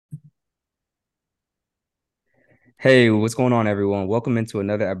Hey, what's going on, everyone? Welcome into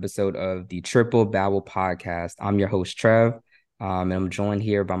another episode of the Triple Babble podcast. I'm your host, Trev, and I'm joined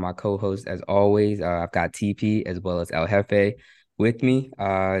here by my co-host, as always. I've got TP as well as El Jefe with me.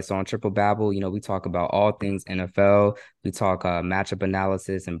 So on Triple Babble, we talk about all things NFL. We talk matchup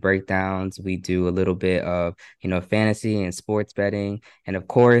analysis and breakdowns. We do a little bit of, fantasy and sports betting, and of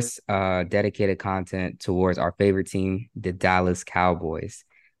course, dedicated content towards our favorite team, the Dallas Cowboys.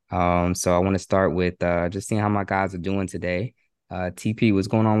 So I want to start with just seeing how my guys are doing today. TP, what's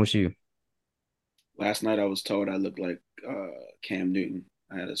going on with you? Last night I was told I looked like Cam Newton.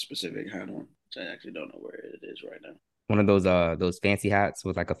 I had a specific hat on, which I actually don't know where it is right now. One of those fancy hats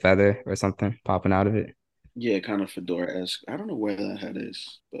with like a feather or something popping out of it. Yeah, kind of fedora-esque. I don't know where that hat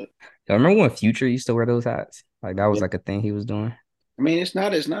is, but I remember when Future used to wear those hats? Like that was yeah. like a thing he was doing. I mean, it's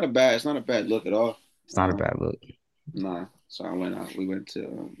not a bad look at all. It's not a bad look. Nah. So I went out. We went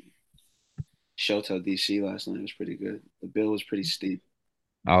to Shoto DC last night. It was pretty good. The bill was pretty steep.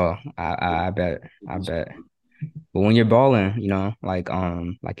 Oh, I bet. I bet. But when you're balling, like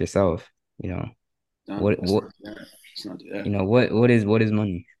yourself, you know, No, what let's what not do that. Let's not do that. what is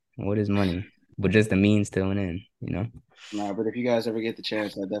money? What is money? But just the means to an end. Nah, but if you guys ever get the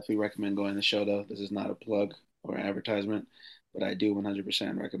chance, I definitely recommend going to Shoto. This is not a plug or an advertisement, but I do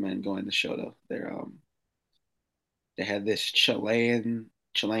 100% recommend going to Shoto. They had this Chilean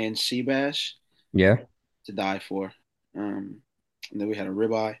sea bass Yeah. to die for. And then we had a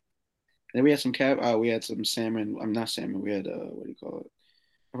ribeye. Then we had some we had some salmon. I'm not salmon. We had what do you call it?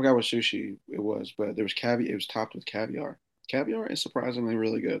 I forgot what sushi it was, but there was caviar. It was topped with caviar. Caviar is surprisingly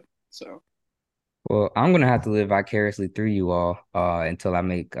really good. So Well, I'm gonna have to live vicariously through you all until I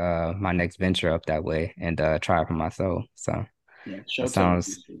make my next venture up that way and try it for myself. So yeah, that Shoto.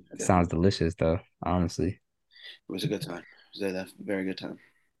 sounds delicious though, honestly. It was a good time. It was a very good time.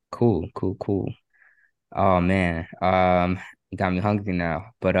 Cool, cool, cool. Oh man. You got me hungry now.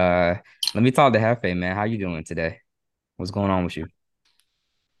 But let me talk to Hefe, man. How you doing today? What's going on with you?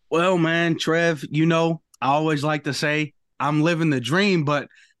 Well, man, Trev, I always like to say I'm living the dream, but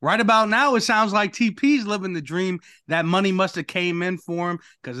right about now it sounds like TP's living the dream. That money must have came in for him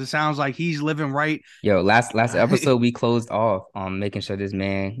because it sounds like he's living right. Yo, last episode we closed off on making sure this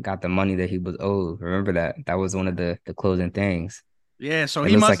man got the money that he was owed. Remember that? That was one of the closing things. Yeah, so It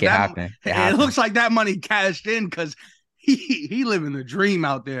he looks like must it that happened. It it happened. looks like that money cashed in because he living the dream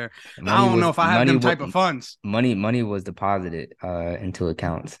out there. I Money don't know was if I have money them what type of funds. money was deposited into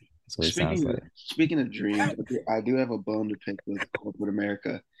accounts. That's what it sounds Speaking of like. speaking of dreams, I do have a bone to pick with corporate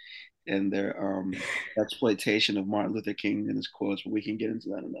America and their exploitation of Martin Luther King and his quotes, but we can get into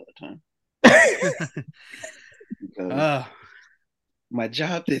that another time because uh my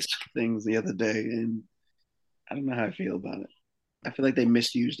job did some things the other day, and I don't know how I feel about it. I feel like they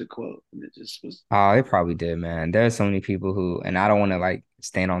misused the quote, and it just was. Oh, it probably did, man. There are so many people who, and I don't want to like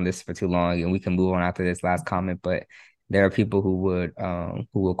stand on this for too long, and we can move on after this last comment, but there are people who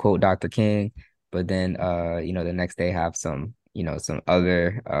will quote Dr. King, but then the next day have some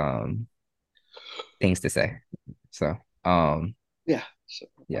other things to say. So Yeah. So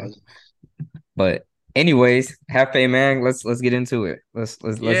yeah. But anyways, Hefe, man, let's get into it. Let's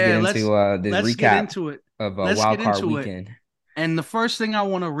get yeah, into this let's get recap into it. of Let's Wild get Card into it. Weekend. And the first thing I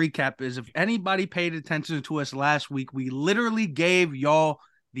want to recap is if anybody paid attention to us last week, we literally gave y'all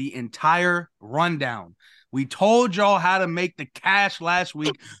the entire rundown. We told y'all how to make the cash last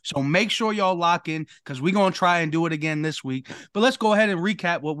week. So make sure y'all lock in because we're going to try and do it again this week. But let's go ahead and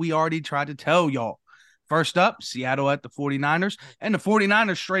recap what we already tried to tell y'all. First up, Seattle at the 49ers. And the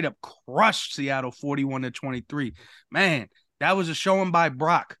 49ers straight up crushed Seattle 41-23. Man, that was a showing by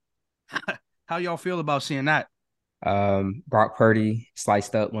Brock. How y'all feel about seeing that? Brock Purdy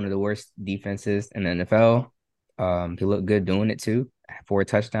sliced up one of the worst defenses in the NFL. He looked good doing it too. 4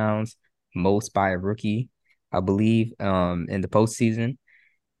 touchdowns, most by a rookie, I believe, in the postseason.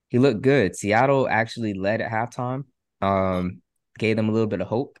 He looked good. Seattle actually led at halftime, gave them a little bit of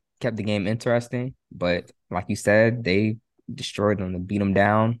hope, kept the game interesting. But like you said, they destroyed them and beat them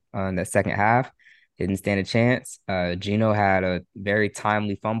down in that second half. Didn't stand a chance. Gino had a very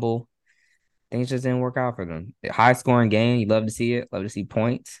timely fumble. Things just didn't work out for them. High scoring game. You love to see it. Love to see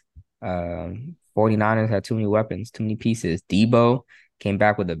points. 49ers had too many weapons, too many pieces. Debo came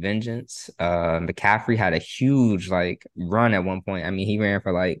back with a vengeance. McCaffrey had a huge like run at one point. I mean, he ran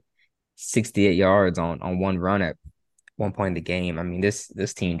for like 68 yards on one run at one point in the game. I mean,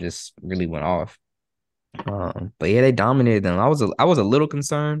 this team just really went off. But yeah, they dominated them. I was a little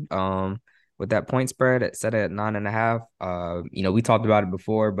concerned with that point spread set at 9.5. We talked about it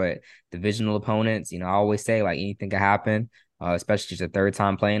before, but divisional opponents, I always say like anything can happen. especially just the third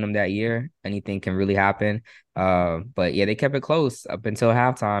time playing them that year. Anything can really happen. But yeah, they kept it close up until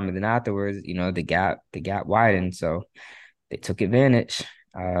halftime, and then afterwards, the gap widened, so they took advantage.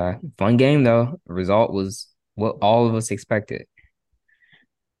 Fun game though. The result was what all of us expected.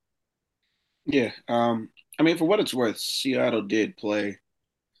 Yeah. I mean, for what it's worth, Seattle did play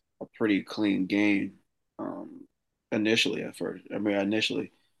a pretty clean game. Um, initially at first. I mean,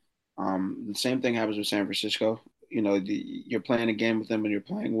 initially. The same thing happens with San Francisco. You're playing a game with them and you're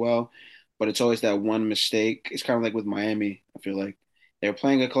playing well, but it's always that one mistake. It's kind of like with Miami. I feel like they were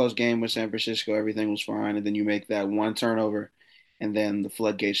playing a close game with San Francisco, everything was fine, and then you make that one turnover, and then the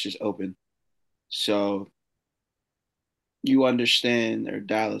floodgates just open. So you understand, or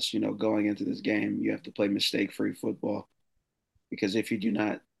Dallas, going into this game, you have to play mistake-free football because if you do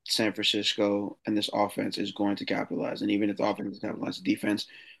not, San Francisco and this offense is going to capitalize, and even if the offense capitalizes, the defense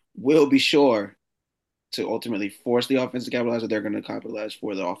will be sure to ultimately force the offense to capitalize, or they're going to capitalize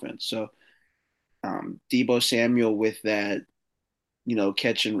for the offense. So Debo Samuel with that,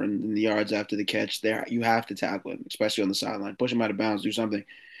 catch and run the yards after the catch, there you have to tackle him, especially on the sideline, push him out of bounds, do something.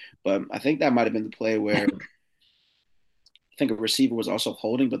 But I think that might have been the play where I think a receiver was also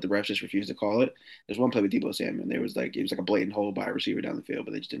holding, but the refs just refused to call it. There's one play with Debo Samuel, and there was like it was like a blatant hold by a receiver down the field,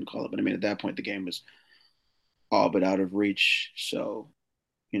 but they just didn't call it. But I mean, at that point, the game was all but out of reach. So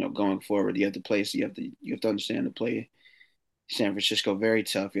going forward, you have to play. So you have to understand to play San Francisco very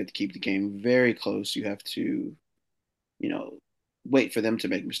tough. You have to keep the game very close. You have to, you know, wait for them to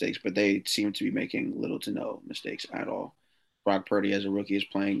make mistakes, but they seem to be making little to no mistakes at all. Brock Purdy, as a rookie, is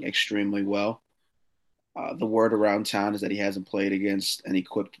playing extremely well. The word around town is that he hasn't played against an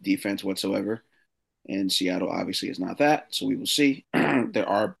equipped defense whatsoever. And Seattle obviously is not that. So we will see. There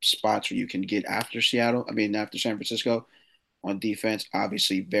are spots where you can get after Seattle. I mean, after San Francisco on defense.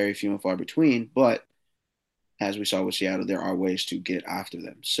 Obviously, very few and far between. But as we saw with Seattle, there are ways to get after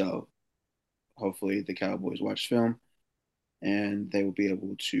them. So hopefully the Cowboys watch film and they will be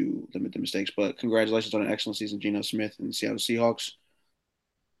able to limit the mistakes. But congratulations on an excellent season, Geno Smith and the Seattle Seahawks.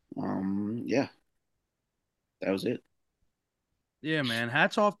 Yeah, that was it. Yeah, man.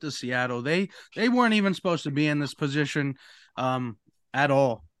 Hats off to Seattle. They weren't even supposed to be in this position at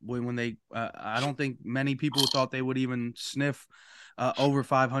all when they I don't think many people thought they would even sniff over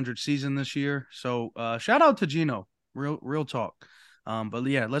 500 season this year. So shout out to Gino. Real talk. But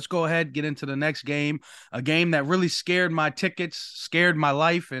yeah, let's go ahead, get into the next game, a game that really scared my tickets, scared my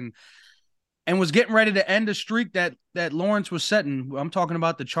life, and was getting ready to end a streak that Lawrence was setting. I'm talking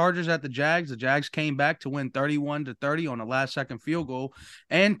about the Chargers at the Jags. The Jags came back to win 31-30 on a last second field goal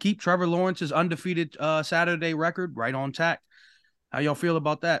and keep Trevor Lawrence's undefeated Saturday record right on tack. How y'all feel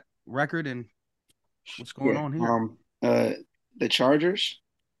about that record and what's going Yeah. on here? The Chargers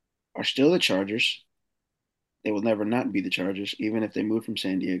are still the Chargers. They will never not be the Chargers, even if they move from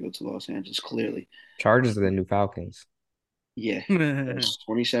San Diego to Los Angeles, clearly. Chargers are the new Falcons. Yeah, that's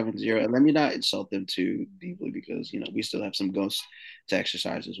 27-0. And let me not insult them too deeply because, we still have some ghosts to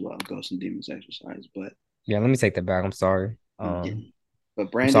exercise as well, ghosts and demons to exercise. But Yeah, let me take that back. I'm sorry. yeah, but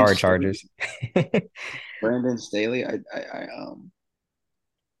I'm sorry, Chargers. Brandon Staley,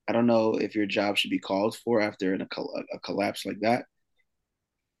 I don't know if your job should be called for after a collapse like that.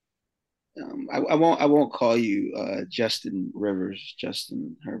 I won't call you Justin Rivers,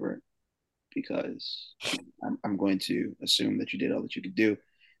 Justin Herbert, because I'm going to assume that you did all that you could do.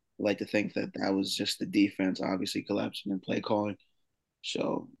 I like to think that that was just the defense obviously collapsing and play calling.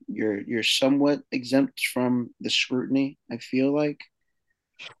 So you're somewhat exempt from the scrutiny, I feel like.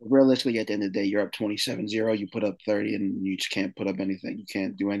 Realistically, at the end of the day, you're up 27-0, you put up 30 and you just can't put up anything. You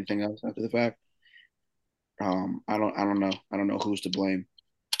can't do anything else after the fact. I don't know. I don't know who's to blame.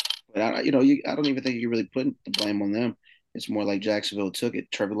 But I don't even think you really put the blame on them. It's more like Jacksonville took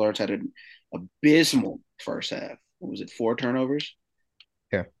it. Trevor Lawrence had an abysmal first half. What was it? 4 turnovers?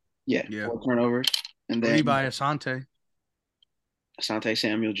 Yeah. Yeah, Yeah. 4 turnovers. And 3 then by Asante. Asante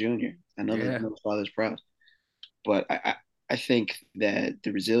Samuel Jr. I Yeah. know his father's proud. But I think that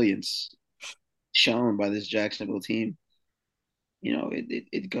the resilience shown by this Jacksonville team,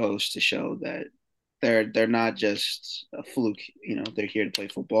 it goes to show that they're not just a fluke. They're here to play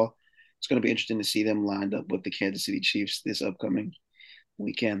football. It's going to be interesting to see them lined up with the Kansas City Chiefs this upcoming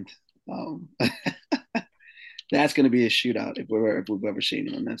weekend. Um, that's going to be a shootout if we've ever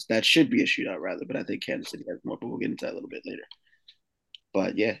seen one. That should be a shootout rather, but I think Kansas City has more. But we'll get into that a little bit later.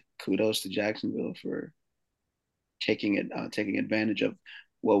 But yeah, kudos to Jacksonville for taking advantage of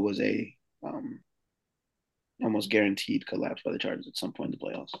what was a almost guaranteed collapse by the Chargers at some point in the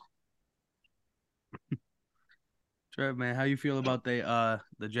playoffs. Trev, man, how you feel about the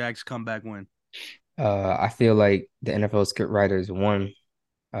Jags comeback win? I feel like the NFL script writers won.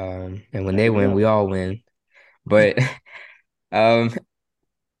 And when There they we win, go. we all win. But um,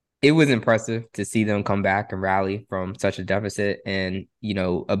 it was impressive to see them come back and rally from such a deficit. And,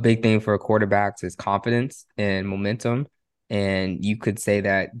 a big thing for quarterbacks is confidence and momentum. And you could say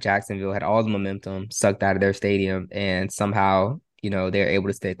that Jacksonville had all the momentum sucked out of their stadium, and somehow, they're able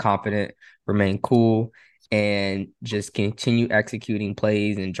to stay confident, remain cool, and just continue executing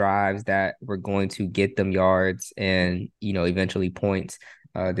plays and drives that were going to get them yards and, eventually points.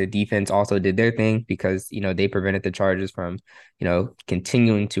 The defense also did their thing because, they prevented the Chargers from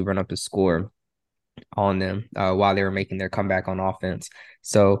continuing to run up the score on them while they were making their comeback on offense.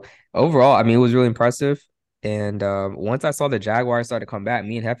 So overall, I mean, it was really impressive. And once I saw the Jaguars start to come back,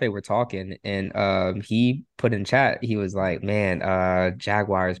 me and Hefe were talking, and he put in chat, he was like, "Man,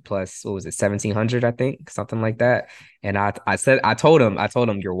 Jaguars plus what was it, 1,700, I think, something like that." And I told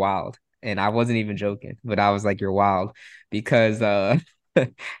him, you're wild, and I wasn't even joking, but I was like, "You're wild," because that's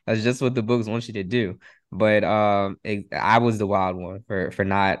just what the books want you to do. But I was the wild one for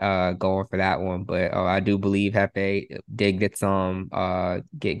not going for that one. But I do believe Hefe did get some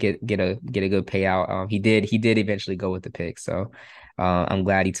get a good payout. He did eventually go with the pick, so I'm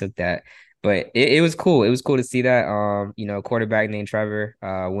glad he took that. But it was cool. It was cool to see that quarterback named Trevor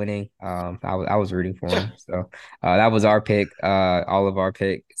winning. I was rooting for him. So that was our pick, all of our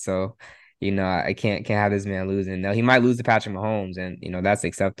pick. So I can't have this man losing. No, he might lose to Patrick Mahomes, and that's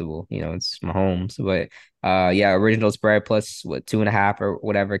acceptable. It's Mahomes, but yeah, original spread plus what 2.5 or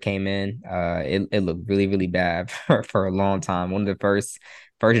whatever came in. It looked really really bad for a long time. One of the first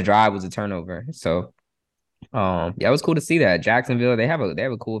drive was a turnover. So yeah, it was cool to see that. Jacksonville, they have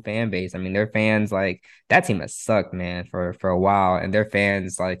a cool fan base. I mean, their fans like that team has sucked, man, for a while, and their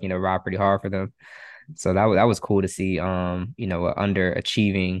fans like ride pretty hard for them. So that was cool to see. A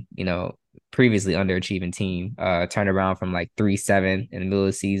underachieving, previously underachieving team turn around from like 3-7 in the middle of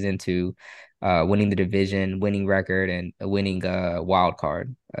the season to winning the division, winning record, and winning a wild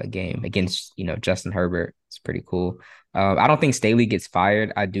card game against Justin Herbert. It's pretty cool. I don't think Staley gets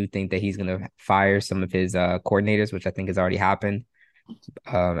fired. I do think that he's gonna fire some of his coordinators, which I think has already happened.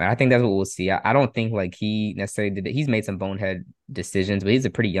 And I think that's what we'll see. I don't think like he necessarily did it. He's made some bonehead decisions, but he's a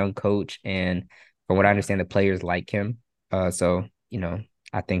pretty young coach, and from what I understand, the players like him. So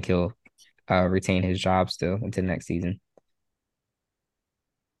I think he'll retain his job still into next season.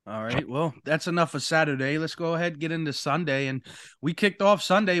 All right. Well, that's enough for Saturday. Let's go ahead and get into Sunday. And we kicked off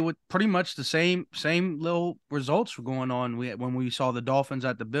Sunday with pretty much the same little results were going on. When we saw the Dolphins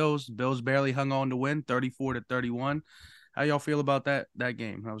at the Bills, the Bills barely hung on to win 34-31. How y'all feel about that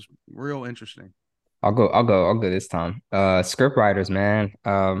game? That was real interesting. I'll go this time. Script writers, man.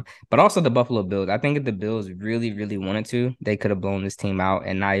 But also the Buffalo Bills. I think if the Bills really, really wanted to, they could have blown this team out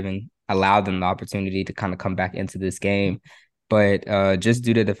and not even allowed them the opportunity to kind of come back into this game. But just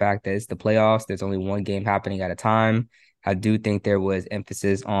due to the fact that it's the playoffs, there's only one game happening at a time. I do think there was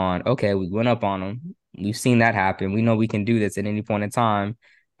emphasis on, okay, we went up on them. We've seen that happen. We know we can do this at any point in time.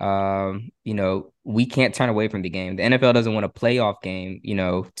 We can't turn away from the game. The NFL doesn't want a playoff game,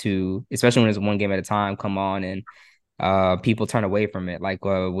 to especially when it's one game at a time, come on and people turn away from it. Like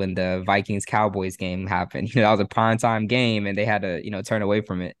when the Vikings Cowboys game happened, that was a prime time game and they had to, turn away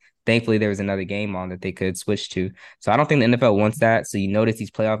from it. Thankfully, there was another game on that they could switch to. So I don't think the NFL wants that. So you notice these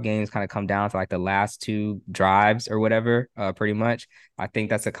playoff games kind of come down to like the last two drives or whatever, pretty much. I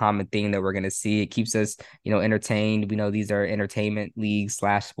think that's a common thing that we're going to see. It keeps us, entertained. We know these are entertainment leagues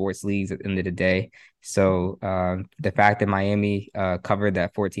 / sports leagues at the end of the day. So the fact that Miami covered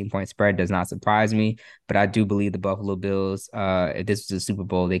that 14-point spread does not surprise me. But I do believe the Buffalo Bills, if this was a Super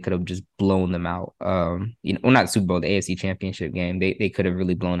Bowl, they could have just blown them out. Well, not Super Bowl, the AFC Championship game. They could have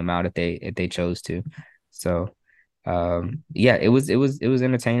really blown them out if they chose to. So yeah, it was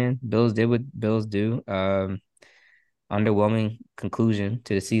entertaining. Bills did what Bills do. Underwhelming conclusion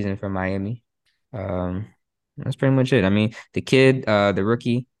to the season for Miami. Um, that's pretty much it. I mean, the kid, the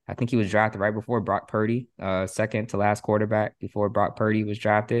rookie, I think he was drafted right before Brock Purdy, second to last quarterback before Brock Purdy was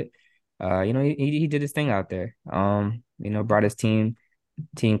drafted. He did his thing out there. Brought his team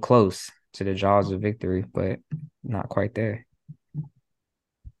close to the jaws of victory, but not quite there.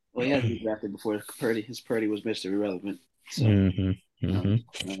 Well, he had to be drafted before Purdy. His Purdy was Mr. Irrelevant. So, hmm um,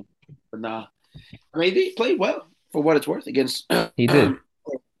 hmm but nah. I mean, he played well for what it's worth against He a did.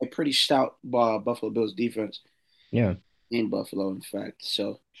 pretty stout Buffalo Bills defense Yeah. in Buffalo, in fact. So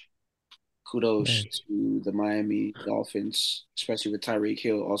Yeah. kudos to the Miami Dolphins, especially with Tyreek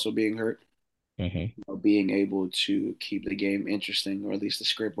Hill also being hurt, hmm being able to keep the game interesting, or at least the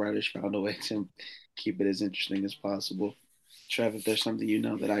script writers found a way to keep it as interesting as possible. Trev, if there's something you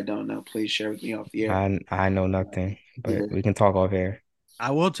know that I don't know, please share with me off the air. I know nothing, but Either, we can talk off air.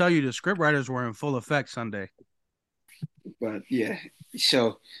 I will tell you the script writers were in full effect Sunday. but yeah.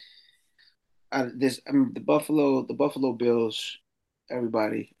 So the Buffalo Bills.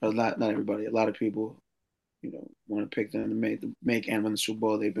 Everybody, a lot, not everybody, a lot of people, want to pick them to make and win the Super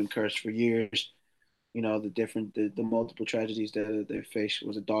Bowl. They've been cursed for years. The multiple tragedies that they faced.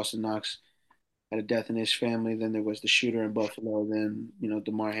 Was it Dawson Knox had a death in his family? Then there was the shooter in Buffalo. Then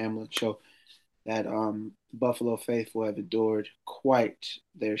Damar Hamlin. So that Buffalo faithful have endured quite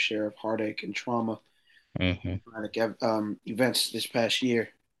their share of heartache and trauma, Hmm. events this past year.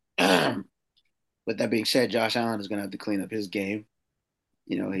 With that being said, Josh Allen is going to have to clean up his game.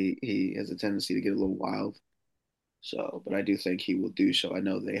 He has a tendency to get a little wild. So, but I do think he will do so. I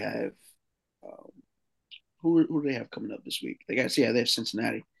know they have um, who do they have coming up this week? They have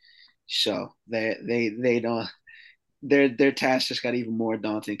Cincinnati. So they don't their task just got even more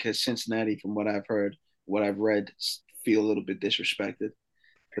daunting because Cincinnati, from what I've heard, what I've read, feel a little bit disrespected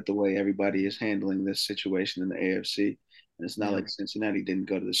with the way everybody is handling this situation in the AFC. And it's not Yeah, like Cincinnati didn't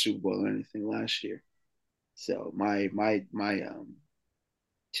go to the Super Bowl or anything last year. So my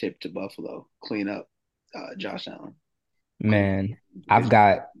tip to Buffalo: clean up Josh Allen. Clean Man, I've division.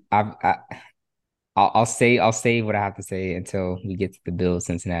 got I'll say what I have to say until we get to the Bills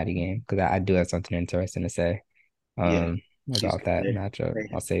Cincinnati game because I do have something interesting to say Yeah, he's about that they matchup. they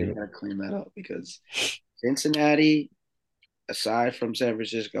I'll save they it. gotta clean that up because Cincinnati, aside from San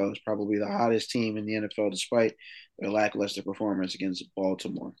Francisco, is probably the hottest team in the NFL despite their lackluster performance against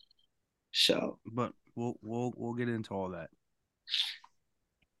Baltimore. So but we'll get into all that.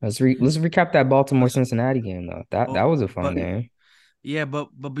 Let's recap that Baltimore Cincinnati game though. That Well, was a fun but game. yeah, but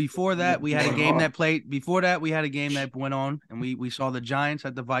before that, we had a game that played. Before that, we had a game that went on, and we saw the Giants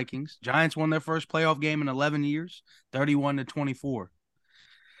at the Vikings. Giants won their first playoff game in 11 years, 31-24,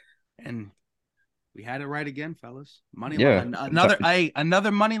 and we had it right again, fellas. Money Yeah. line,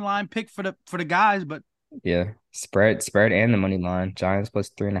 another money line pick for the guys, but Yeah, spread, and the money line. Giants plus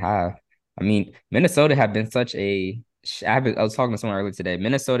 3.5. I mean, Minnesota have been such a. I was talking to someone earlier today.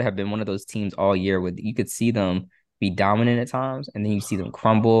 Minnesota have been one of those teams all year where you could see them be dominant at times, and then you see them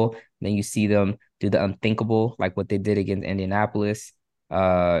crumble. Then you see them do the unthinkable, like what they did against Indianapolis.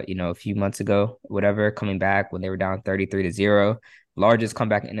 A few months ago, whatever, coming back when they were down 33-0, largest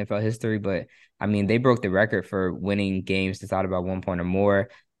comeback in NFL history. But I mean, they broke the record for winning games decided by 1 point or more.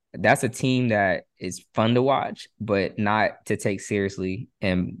 That's a team that is fun to watch, but not to take seriously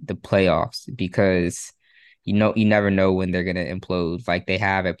in the playoffs because you never know when they're gonna implode like they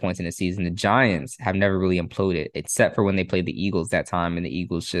have at points in the season. The Giants have never really imploded, except for when they played the Eagles that time, and the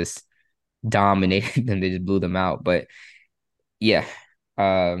Eagles just dominated them. They just blew them out. But yeah,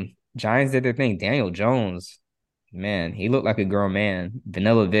 Giants did their thing. Daniel Jones, man, he looked like a grown man.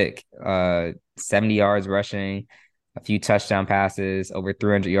 Vanilla Vic, 70 yards rushing, a few touchdown passes, over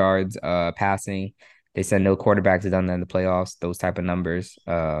 300 yards passing. They said no quarterbacks have done that in the playoffs, those type of numbers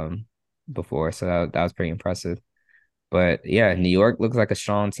before. So that was pretty impressive. But yeah, New York looks like a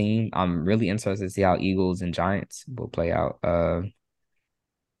strong team. I'm really interested to see how Eagles and Giants will play out.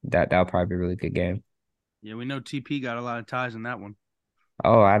 That'll probably be a really good game. yeah, we know TP got a lot of ties in that one.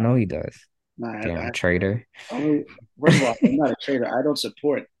 Oh, I know he does. nah, Damn traitor. only first of all, I'm not a trader. I don't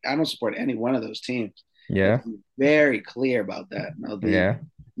support any one of those teams. Let's Yeah, be very clear about that. Now yeah,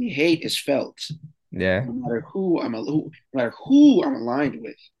 the hate is felt yeah. no matter who I'm aligned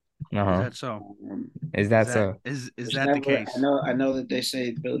with. Is Uh-huh. that so? Is Is that that so? is There's that the never. I case? know. I know that they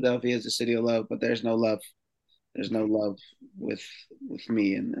say Philadelphia is the city of love, but there's no love. There's no love with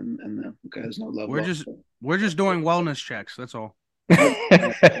me and them. Okay, there's no love We're lost. just we're just doing wellness checks. That's all.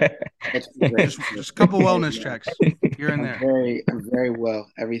 That's great. Just a couple wellness checks here and there. I'm very well.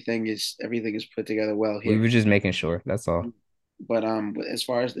 Everything is put together well We here. were just making sure. That's all. But as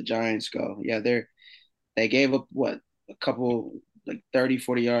far as the Giants go, yeah, they gave up what, a couple, like 30,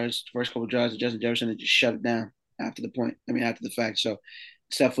 40 yards, first couple drives to Justin Jefferson, and just shut it down after the point. I mean, after the fact. So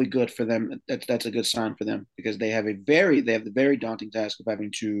it's definitely good for them. That's a good sign for them because they have the very daunting task of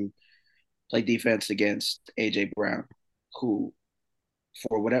having to play defense against AJ Brown, who,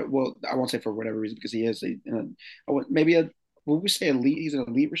 for whatever, well, I won't say for whatever reason because he is maybe would we say elite? He's an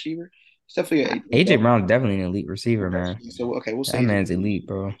elite receiver. It's definitely AJ Brown's definitely an elite receiver, okay. man. So okay, we'll say That he's man's elite. elite,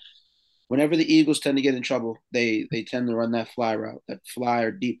 bro. Whenever the Eagles tend to get in trouble, they tend to run that fly route, that fly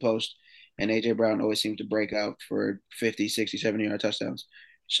or deep post, and AJ Brown always seems to break out for 50, 60, 70 yard touchdowns.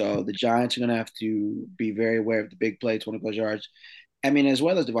 So the Giants are going to have to be very aware of the big play, 20 plus yards. I mean, as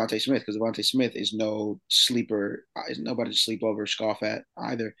well as Devontae Smith, because Devontae Smith is no sleeper, is nobody to sleep over, scoff at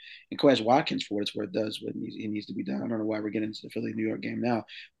either. And Quez Watkins, for what it's worth, does what he needs to be done. I don't know why we're getting into the Philly New York game now,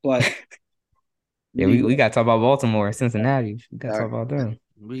 but Yeah, New we York, got to talk about Baltimore, Cincinnati. We got to talk sorry, about them.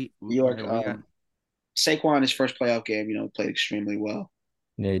 New York, we got Saquon, his first playoff game, played extremely well.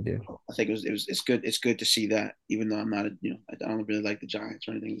 Yeah, they did. I think it's good. It's good to see that, even though I'm not I don't really like the Giants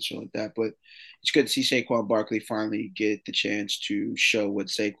or anything like that. But it's good to see Saquon Barkley finally get the chance to show who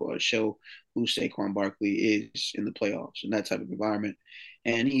Saquon Barkley is in the playoffs and that type of environment.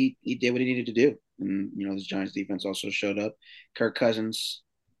 And he did what he needed to do. And this Giants defense also showed up. Kirk Cousins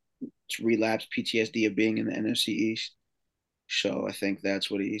relapsed PTSD of being in the NFC East. So I think that's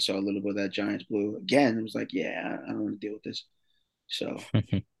what he saw a little bit of that Giants blue again. It was like, yeah, I don't want to deal with this. So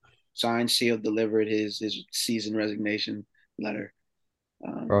signed, sealed, delivered his season resignation letter.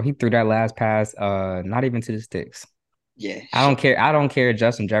 Bro, he threw that last pass, not even to the sticks. Yeah, I so don't care. I don't care.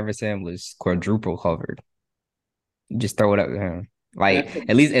 Justin Jefferson was quadruple covered. You just throw it up to him. and Like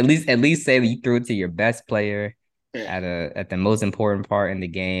at least say that you threw it to your best player yeah, at the most important part in the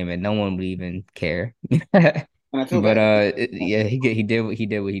game, and no one would even care. and I feel But bad. yeah, he did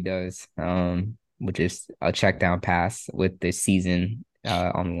what he does. Which is a check down pass with the season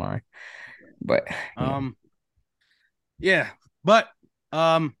on the line. But yeah, yeah, but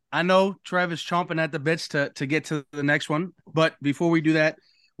I know Trev is chomping at the bits to get to the next one. But before we do that,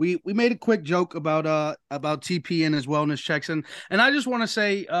 we made a quick joke about TP and his wellness checks, and I just want to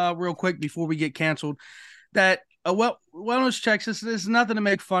say real quick before we get canceled that wellness checks is nothing to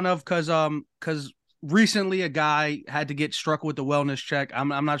make fun of because recently a guy had to get struck with the wellness check.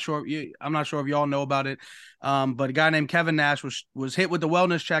 I'm not sure if y'all know about it, but a guy named Kevin Nash was hit with the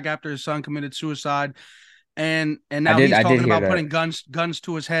wellness check after his son committed suicide, and now he's I did talking hear about that. putting guns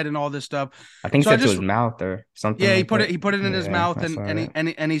to his head and all this stuff. I think So I said to just his mouth or something yeah, like that. he put it in his Yeah, mouth, I and saw and he that. and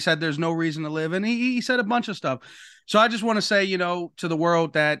he, and he said there's no reason to live, and he said a bunch of stuff. So I just want to say, to the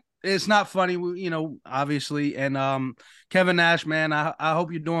world that it's not funny, obviously. And Kevin Nash, man, I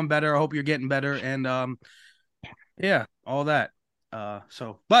hope you're doing better. I hope you're getting better, and yeah, all that.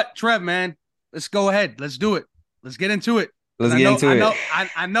 But Trev, man, let's go ahead. Let's do it. Let's get into it because Let's get into it.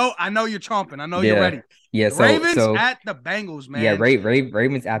 I know you're chomping. I know you're Yeah. ready. Yeah, The Ravens so at the Bengals, yeah, man.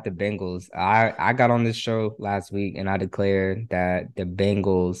 Ravens at the Bengals. I got on this show last week and I declared that the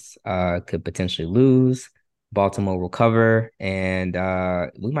Bengals could potentially lose. Baltimore will cover, and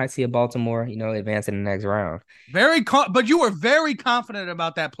we might see a Baltimore, advance in the next round. But you were very confident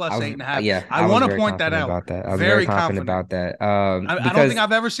about that I plus was 8.5. yeah, I I was want to very point that confident out. about that. I was very Very confident confident. about that. I don't think Because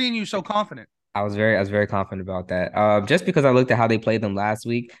I've ever seen you so confident. I was very confident about that. Just because I looked at how they played them last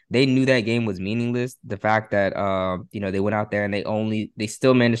week, they knew that game was meaningless. The fact that they went out there and they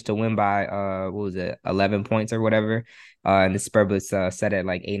still managed to win by what was it, 11 points or whatever. And the spread was set at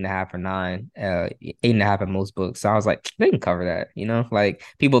like 8.5 or 9, 8.5 at most books. So I was like, they can cover that, Like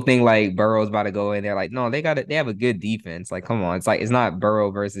people think like Burrow's about to go in there, like, no, they have a good defense. Like, come on, it's like it's not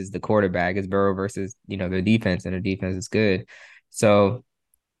Burrow versus the quarterback, it's Burrow versus their defense, and their defense is good. So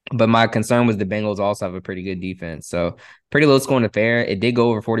but my concern was the Bengals also have a pretty good defense. So pretty low scoring affair. It did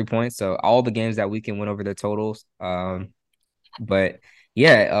go over 40 points. So all the games that weekend went over their totals. But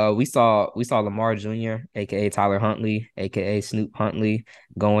yeah, we saw Lamar Jr., aka Tyler Huntley, aka Snoop Huntley,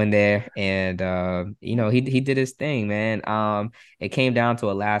 going there, and he did his thing, man. It came down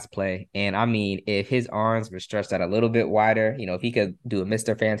to a last play, and I mean, if his arms were stretched out a little bit wider, if he could do a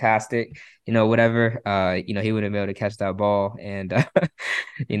Mister Fantastic, whatever, he wouldn't be able to catch that ball, and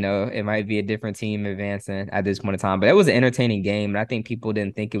it might be a different team advancing at this point in time. But it was an entertaining game, and I think people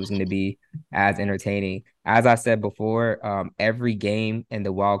didn't think it was going to be as entertaining. As I said before, every game in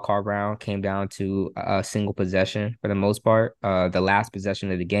the wild card round came down to a single possession for the most part. The last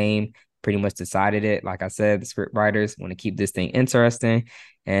possession of the game pretty much decided it. Like I said, the script writers want to keep this thing interesting,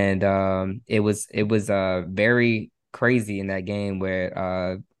 and it was very crazy in that game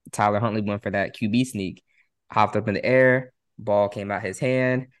where Tyler Huntley went for that QB sneak, hopped up in the air, ball came out his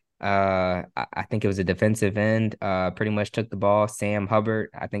hand. I think it was a defensive end. Pretty much took the ball. Sam Hubbard,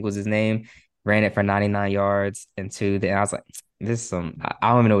 I think was his name, ran it for 99 yards and I was like, this is I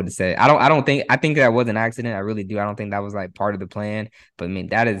don't even know what to say. I think that was an accident. I really do. I don't think that was like part of the plan. But I mean,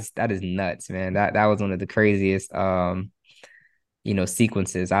 that is nuts, man. That was one of the craziest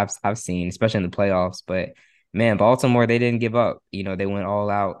sequences I've seen, especially in the playoffs. But man, Baltimore, they didn't give up. They went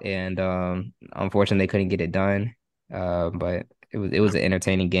all out, and unfortunately they couldn't get it done. But it was an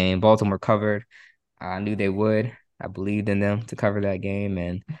entertaining game. Baltimore covered. I knew they would. I believed in them to cover that game,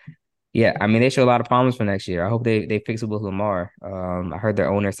 and yeah, I mean they show a lot of promise for next year. I hope they fix it with Lamar. I heard their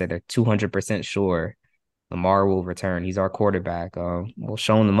owner said they're 200% sure Lamar will return. He's our quarterback. We'll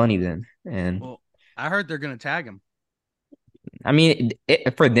show him the money then. And Well, I heard they're gonna tag him. I mean,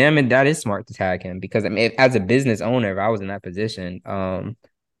 for them, that is smart to tag him because I mean, as a business owner, if I was in that position,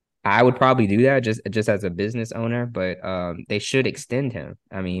 I would probably do that just as a business owner. But they should extend him.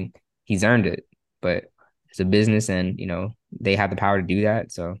 I mean, he's earned it. But it's a business, and they have the power to do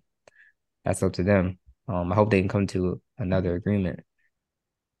that. So that's up to them. I hope they can come to another agreement.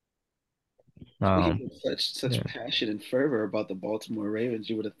 Speaking Um, of such yeah. passion and fervor about the Baltimore Ravens,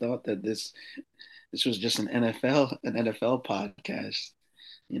 you would have thought that this was just an NFL podcast,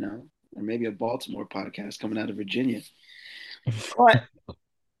 or maybe a Baltimore podcast coming out of Virginia. But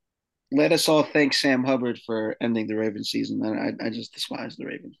let us all thank Sam Hubbard for ending the Ravens season. I just despise the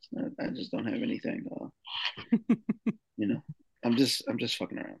Ravens. I just don't have anything. You know, I'm just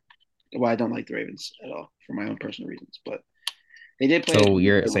fucking around. Well, I don't like the Ravens at all for my own personal reasons, but they did play. So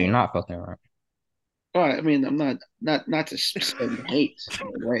you're not fucking around. Oh, I mean, I'm not to spend hate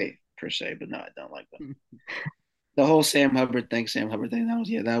in a way per se, but no, I don't like them. The whole Sam Hubbard thing,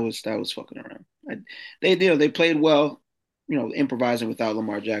 that was fucking around. They played well, improvising without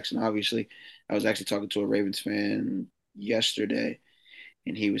Lamar Jackson. Obviously, I was actually talking to a Ravens fan yesterday,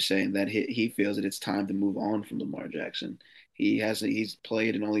 and he was saying that he feels that it's time to move on from Lamar Jackson. He's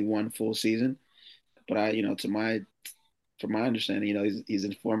played in only one full season, but from my understanding, he's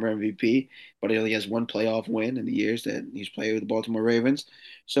a former MVP, but he only has one playoff win in the years that he's played with the Baltimore Ravens.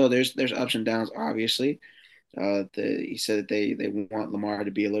 So there's ups and downs, obviously. He said that they want Lamar to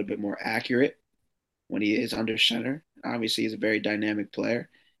be a little bit more accurate when he is under center. Obviously, he's a very dynamic player.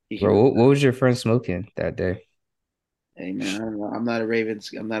 He can. Bro, what was your friend smoking that day? Hey man, I don't know. I'm not a Ravens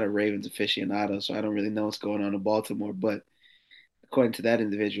aficionado, so I don't really know what's going on in Baltimore. But according to that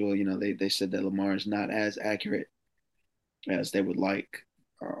individual, they said that Lamar is not as accurate as they would like.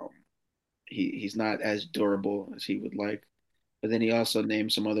 Um, he's not as durable as he would like. But then he also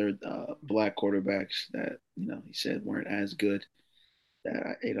named some other black quarterbacks that he said weren't as good.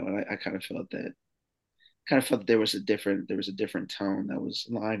 That I kind of felt that there was a different tone that was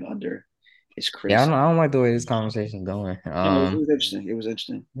lying under his Yeah, I criticism. don't, I don't like the way this conversation's going. It was interesting. It was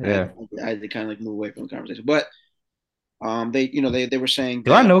interesting. Yeah. I had to kind of like move away from the conversation, but they were saying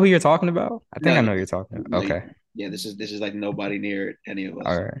Do I that know who you're talking about? I no, think I know who you're talking no, about. Okay. yeah, this is like nobody near any of us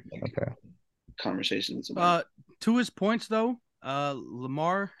All right. like Okay. conversation with somebody. To his points though,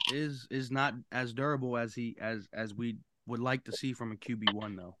 Lamar is not as durable as we would like to see from a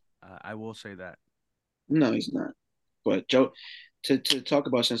QB1 though. I will say that. No, he's not. But Joe, to talk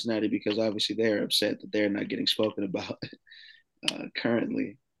about Cincinnati because obviously they're upset that they're not getting spoken about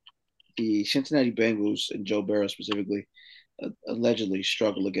currently. The Cincinnati Bengals and Joe Burrow specifically allegedly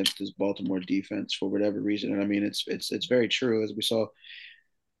struggle against this Baltimore defense for whatever reason, and I mean it's very true as we saw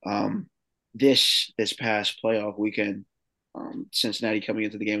um, this past playoff weekend. Cincinnati coming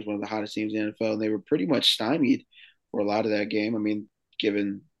into the game was one of the hottest teams in the NFL, and they were pretty much stymied for a lot of that game. I mean,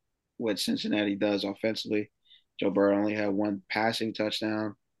 given what Cincinnati does offensively, Joe Burrow only had one passing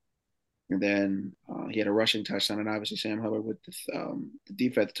touchdown, and then he had a rushing touchdown, and obviously Sam Hubbard with the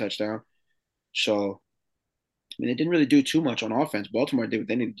defensive touchdown. So, I mean, they didn't really do too much on offense. Baltimore did what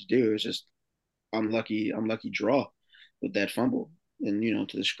they needed to do. It was just unlucky draw with that fumble. And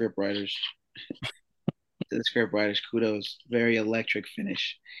to the script writers, kudos. Very electric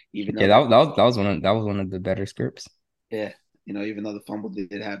finish, even though Yeah, that was one of the better scripts. yeah, even though the fumble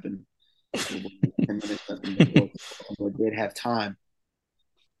did happen, with 10 minutes left in the fourth, Baltimore did have time.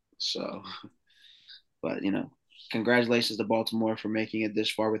 So, but congratulations to Baltimore for making it this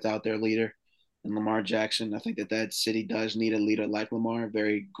far without their leader and Lamar Jackson. I think that city does need a leader like Lamar, a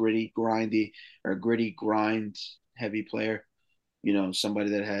very gritty grind heavy player.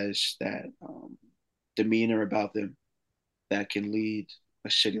 Somebody that has that demeanor about them that can lead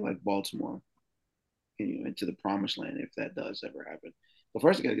a city like Baltimore, into the promised land if that does ever happen. But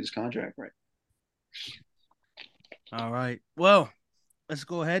first, I got to get his contract right. All right. Well, let's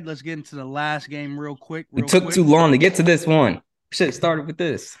go ahead. Let's get into the last game real quick. It took too long to get to this one. We should have started with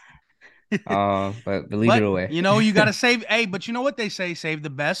this. But lead it But away. you got to save. Hey, but you know what they say? Save the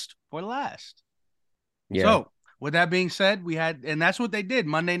best for last. Yeah, So, with that being said, and that's what they did.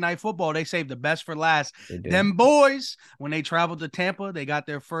 Monday Night Football, they saved the best for last. they did. Them boys, when they traveled to Tampa, they got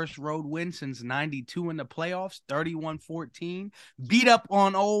their first road win since 92 in the playoffs, 31-14. Beat up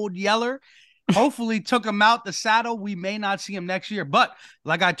on old Yeller. Hopefully took him out the saddle. We may not see him next year. But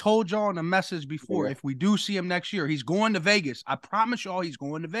like I told y'all in a message before, if we do see him next year, he's going to Vegas. I promise y'all he's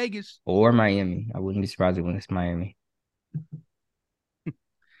going to Vegas. Or Miami. I wouldn't be surprised when it's Miami.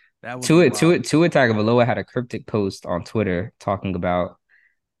 That was Tua Tagovailoa had a cryptic post on Twitter talking about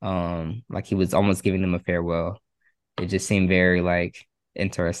Like he was almost giving them a farewell. It just seemed very like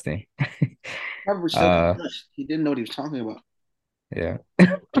interesting. Probably still uh, concussed. He didn't know what he was talking about. yeah.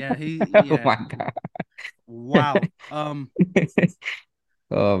 Yeah, Oh yeah. my God. Wow.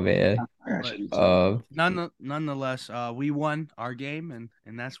 Oh man. I got But you. nonetheless, we won our game,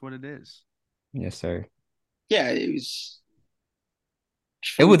 and that's what it is. Yes, sir. Yeah, it was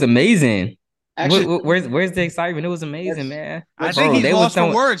It for me. was amazing. Actually, Where's the excitement? It was amazing, let's man. I let's think Bro, he's they was lost for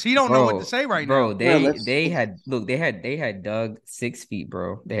throwing, words. He don't know what to bro, say right bro. now. no, They had look, they had dug 6 feet,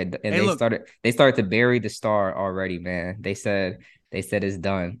 bro. They had and Hey, look, they started to bury the star already, man. They said it's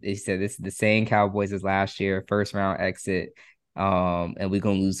done. They said this is the same Cowboys as last year, first round exit. And we're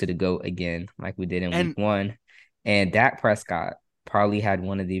gonna lose to the GOAT again, like we did in week and one. And Dak Prescott probably had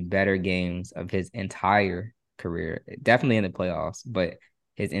one of the better games of his entire career, definitely in the playoffs, but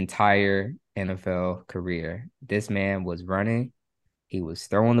his entire NFL career. This man was running, he was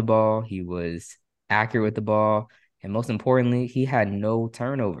throwing the ball, he was accurate with the ball, and most importantly, he had no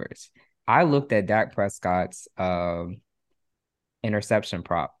turnovers. I looked at Dak Prescott's interception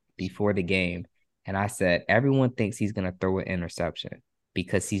prop before the game, and I said, everyone thinks he's going to throw an interception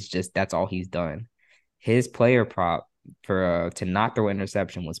because that's all he's done. His player prop for to not throw an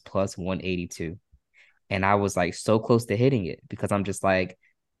interception was plus 182. And I was like so close to hitting it because I'm just like,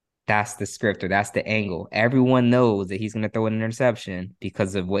 that's the script or that's the angle. Everyone knows that he's going to throw an interception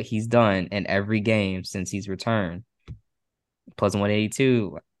because of what he's done in every game since he's returned. Plus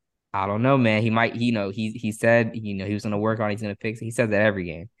 182. I don't know, man. He might, he said, he was going to work on it. He's going to fix it. He says that every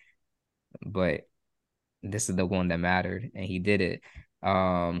game, but this is the one that mattered and he did it.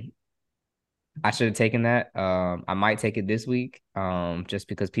 Um, I should have taken that. I might take it this week. Just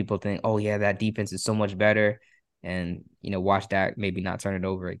because people think, oh yeah, that defense is so much better, and watch that maybe not turn it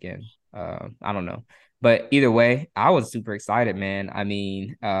over again. I don't know, but either way, I was super excited, man. I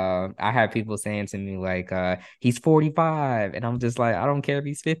mean, I had people saying to me like, he's 45, and I'm just like, I don't care if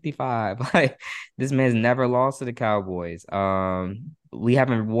he's 55. Like, this man's never lost to the Cowboys. We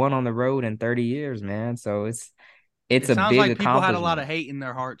haven't won on the road in 30 years, man. So it's it a sounds big like people had a lot accomplishment. of hate in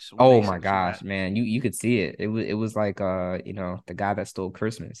their hearts when Oh they my said gosh, that. man. You could see it. It was like the guy that stole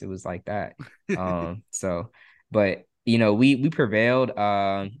Christmas. It was like that. So but we prevailed.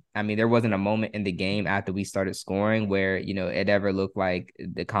 I mean there wasn't a moment in the game after we started scoring where, it ever looked like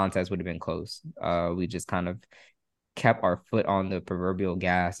the contest would have been close. We just kind of kept our foot on the proverbial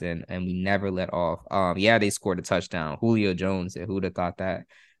gas and we never let off. Yeah, they scored a touchdown. Julio Jones, who would have thought that?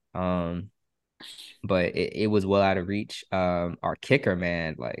 Um, but it was well out of reach. Our kicker,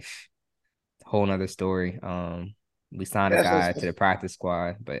 man, like whole nother story. We signed a guy to the practice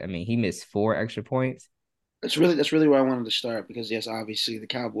squad, but I mean, he missed 4 extra points. that's really where I wanted to start because yes, obviously the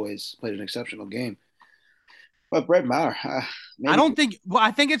Cowboys played an exceptional game, but Brett Maher, I maybe don't think. Well,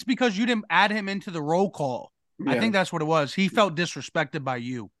 I think it's because you didn't add him into the roll call. I yeah, think that's what it was. He felt disrespected by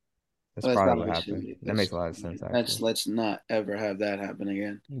you. That's let's probably not what be happened. silly. That makes a lot of sense, Let's actually. let's not ever have that happen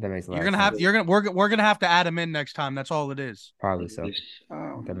again. That makes a lot You're of gonna have. sense. You're gonna. We're gonna have to add him in next time. That's all it is. Probably so.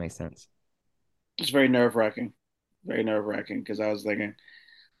 That Um, makes sense. it's very nerve wracking because I was thinking,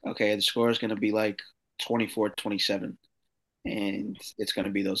 okay, the score is going to be like 24-27, and it's going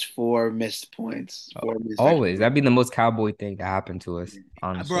to be those four missed extra Always. points. That'd be the most cowboy thing to happen to us, Bro,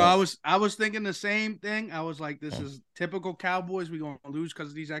 honestly. I was thinking the same thing. I was like, this Yeah. is typical Cowboys. We're gonna lose because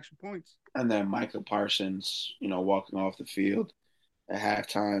of these extra points. And then Micah Parsons, walking off the field at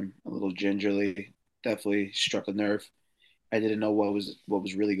halftime, a little gingerly, definitely struck a nerve. I didn't know what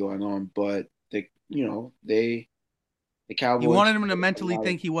was really going on, but the You Cowboys wanted him to a mentally lot of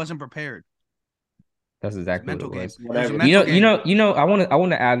think he wasn't prepared. That's It's a exactly what it mental game. was. It was a whatever. mental game. I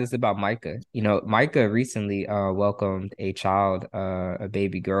want to add this about Micah. Micah recently welcomed a child, a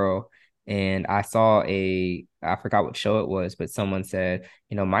baby girl, and I forgot what show it was, but someone said,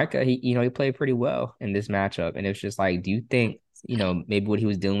 Micah, he played pretty well in this matchup, and it was just like, do you think, maybe what he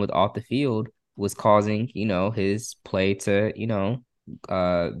was dealing with off the field was causing, his play to,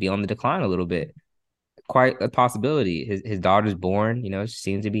 be on the decline a little bit? Quite a possibility. His daughter's born, she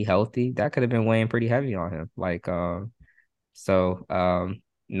seems to be healthy. That could have been weighing pretty heavy on him. Like, so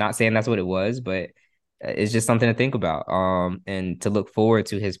not saying that's what it was, but it's just something to think about. And to look forward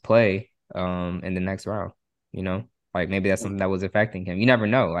to his play in the next round, you know, like maybe that's something that was affecting him. You never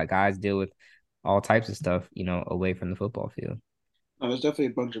know. Like guys deal with all types of stuff, away from the football field. No, there's definitely a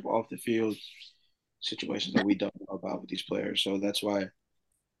bunch of off the field situations that we don't know about with these players. So that's why,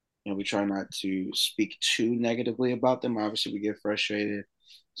 we try not to speak too negatively about them. Obviously, we get frustrated,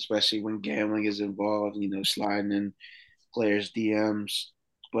 especially when gambling is involved, sliding in players' DMs.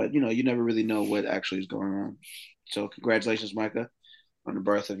 But, you never really know what actually is going on. So, congratulations, Micah. on the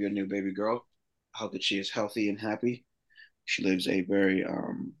birth of your new baby girl. I hope that she is healthy and happy. She lives a very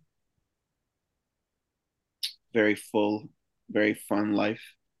very full, very fun life.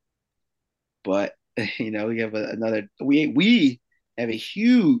 But we have we have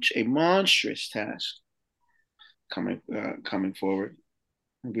a monstrous task coming forward.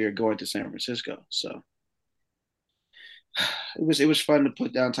 We are going to San Francisco, so it was fun to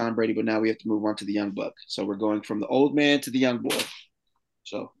put down Tom Brady, but now we have to move on to the young buck. So we're going from the old man to the young boy.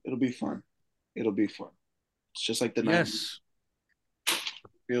 So it'll be fun. It'll be fun. It's just like the 90s. Yes.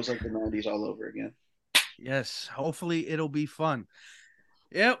 Feels like the 90s all over again. Yes. Hopefully it'll be fun.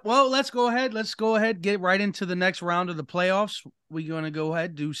 Yeah, well, let's go ahead, get right into the next round of the playoffs. We're going to go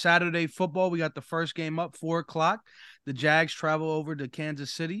ahead, do Saturday football. We got the first game up, 4 o'clock. The Jags travel over to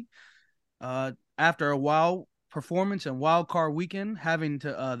Kansas City. After a wild performance and wild card weekend, having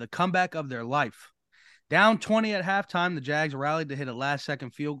to the comeback of their life. Down 20 at halftime, the Jags rallied to hit a last-second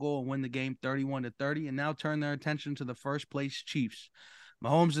field goal and win the game 31-30, and now turn their attention to the first-place Chiefs.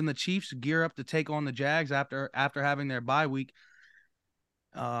 Mahomes and the Chiefs gear up to take on the Jags after having their bye week.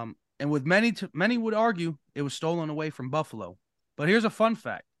 And with many would argue it was stolen away from Buffalo. But here's a fun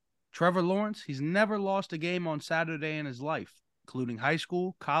fact. Trevor Lawrence, he's never lost a game on Saturday in his life, including high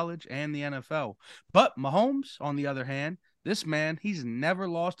school, college, and the NFL. But Mahomes, on the other hand, this man, he's never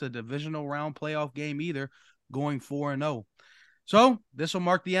lost a divisional round playoff game either, going 4-0. So this will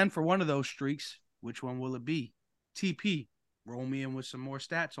mark the end for one of those streaks. Which one will it be? TP, roll me in with some more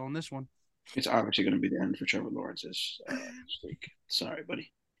stats on this one. It's obviously going to be the end for Trevor Lawrence's streak. Sorry,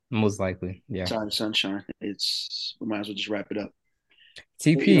 buddy. Most likely, yeah. Sorry, sunshine. We might as well just wrap it up.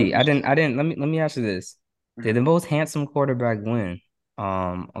 TP, I didn't. Let me ask you this: did the most handsome quarterback win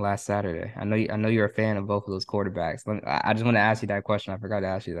last Saturday? I know you're a fan of both of those quarterbacks. I just want to ask you that question. I forgot to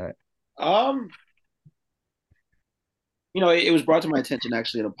ask you that. It was brought to my attention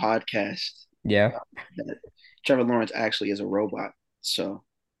actually in a podcast. Yeah. That Trevor Lawrence actually is a robot. So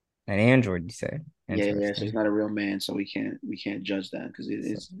an android, you say? Yeah. So he's not a real man, so we can't judge that because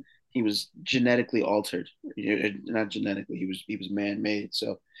he was genetically altered. Not genetically, he was man made.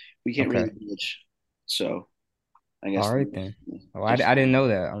 So we can't really judge. So I guess. All right then. Oh, I didn't know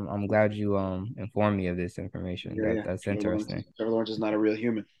that. I'm glad you informed me of this information. That's interesting. Trevor Lawrence is not a real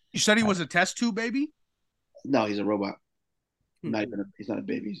human. You said he was a test tube baby? No, he's a robot. He's not a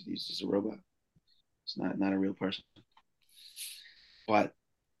baby. He's just a robot. It's not a real person. But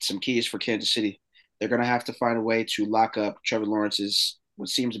some keys for Kansas City. They're going to have to find a way to lock up Trevor Lawrence's, what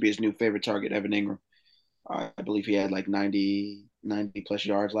seems to be his new favorite target, Evan Ingram. I believe he had like 90 plus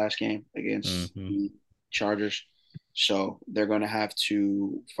yards last game against the Chargers. So they're going to have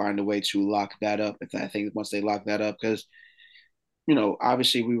to find a way to lock that up. I think once they lock that up, because,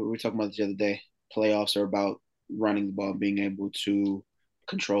 obviously we were talking about this the other day. Playoffs are about running the ball, being able to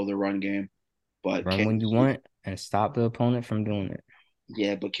control the run game. But run when you want and stop the opponent from doing it.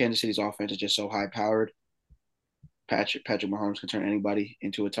 Yeah, but Kansas City's offense is just so high powered. Patrick Mahomes can turn anybody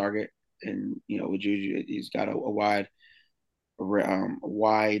into a target, and with Juju, he's got a wide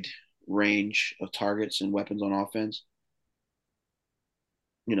range of targets and weapons on offense.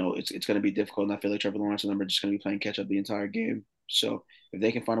 It's going to be difficult, and I feel like Trevor Lawrence and them are just going to be playing catch up the entire game. So if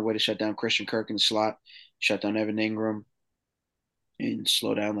they can find a way to shut down Christian Kirk in the slot, shut down Evan Ingram, and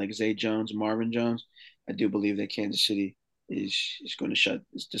slow down like Zay Jones, Marvin Jones, I do believe that Kansas City is going to shut.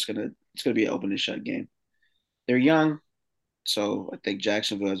 It's going to be an open and shut game. They're young, so I think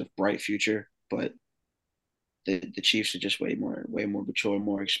Jacksonville has a bright future, but the Chiefs are just way more mature,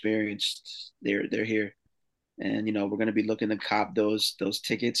 more experienced. They're here, and we're going to be looking to cop those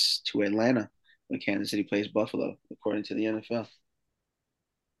tickets to Atlanta when Kansas City plays Buffalo, according to the NFL.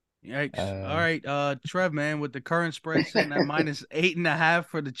 Yikes! All right, Trev, man, with the current spread sitting at -8.5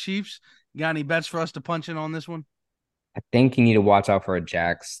 for the Chiefs, you got any bets for us to punch in on this one? I think you need to watch out for a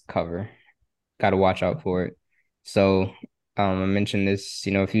Jags cover. Got to watch out for it. So I mentioned this,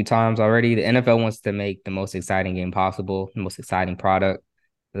 a few times already. The NFL wants to make the most exciting game possible, the most exciting product,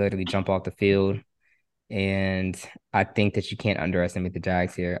 literally jump off the field. And I think that you can't underestimate the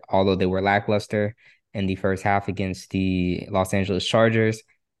Jags here. Although they were lackluster in the first half against the Los Angeles Chargers,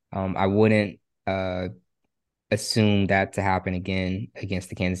 I wouldn't assume that to happen again against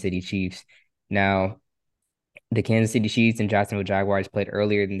the Kansas City Chiefs. Now, the Kansas City Chiefs and Jacksonville Jaguars played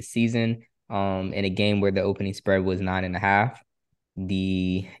earlier in the season in a game where the opening spread was 9.5.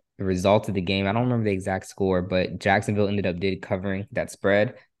 The result of the game, I don't remember the exact score, but Jacksonville ended up covering that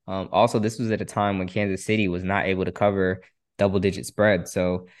spread. Also, this was at a time when Kansas City was not able to cover double-digit spread.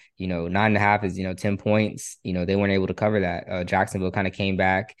 So, 9.5 is, 10 points. They weren't able to cover that. Jacksonville kind of came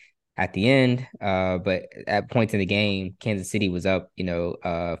back at the end. But at points in the game, Kansas City was up,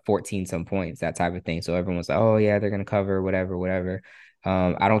 14 some points, that type of thing. So everyone's like, oh yeah, they're gonna cover, whatever, whatever.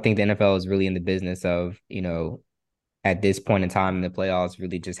 I don't think the NFL is really in the business of, at this point in time in the playoffs,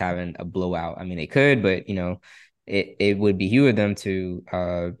 really just having a blowout. I mean, they could, but it would behoove them to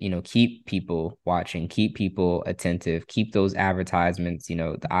keep people watching, keep people attentive, keep those advertisements,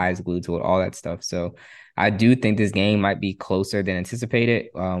 the eyes glued to it, all that stuff. So I do think this game might be closer than anticipated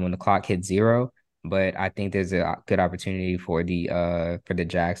when the clock hits zero. But I think there's a good opportunity for the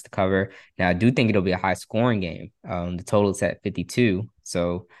Jags to cover. Now I do think it'll be a high scoring game. The total's at 52.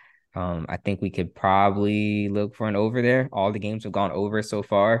 So I think we could probably look for an over there. All the games have gone over so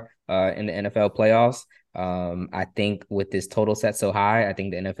far in the NFL playoffs. I think with this total set so high, I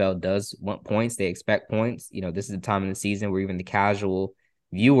think the NFL does want points. They expect points. This is the time in the season where even the casual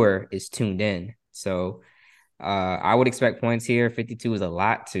viewer is tuned in. So I would expect points here. 52 is a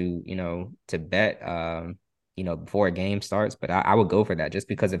lot to bet, before a game starts, but I would go for that just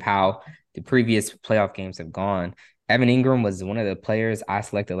because of how the previous playoff games have gone. Evan Ingram was one of the players I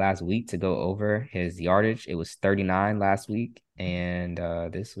selected last week to go over his yardage. It was 39 last week, and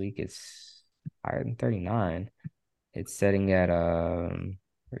this week it's higher than 39. It's sitting at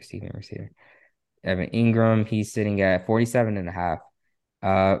receiver. Evan Ingram, he's sitting at 47 and a half.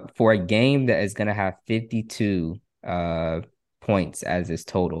 For a game that is gonna have 52 points as its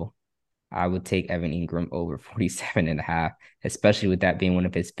total, I would take Evan Ingram over 47 and a half, especially with that being one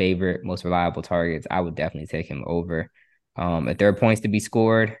of his favorite, most reliable targets. I would definitely take him over. If there are points to be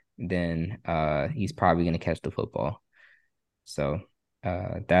scored, then he's probably gonna catch the football. So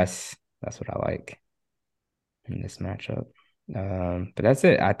that's what I like in this matchup. But that's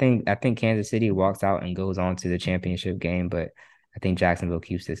it. I think Kansas City walks out and goes on to the championship game, but I think Jacksonville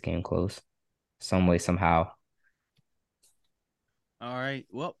keeps this game close some way, somehow. All right.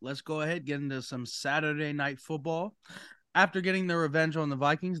 Well, let's go ahead get into some Saturday night football. After getting their revenge on the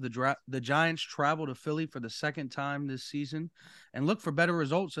Vikings, the Giants travel to Philly for the second time this season and look for better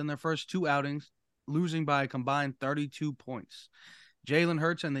results in their first two outings, losing by a combined 32 points. Jalen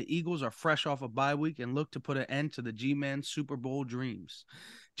Hurts and the Eagles are fresh off a bye week and look to put an end to the G-Man Super Bowl dreams.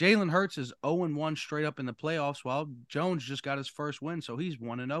 Jalen Hurts is 0-1 straight up in the playoffs, while Jones just got his first win, so he's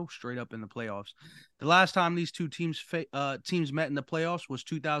 1-0 straight up in the playoffs. The last time these two teams met in the playoffs was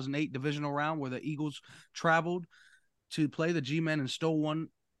 2008 divisional round, where the Eagles traveled to play the G-Men and stole one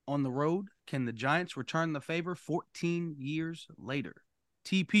on the road. Can the Giants return the favor 14 years later?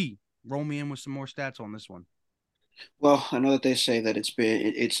 TP, roll me in with some more stats on this one. Well, I know that they say that it's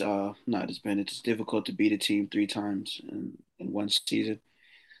not it's difficult to beat a team three times in one season.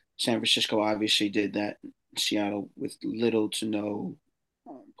 San Francisco obviously did that. Seattle with little to no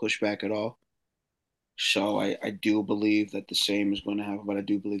pushback at all. So I do believe that the same is going to happen, but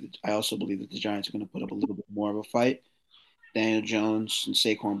I also believe that the Giants are going to put up a little bit more of a fight. Daniel Jones and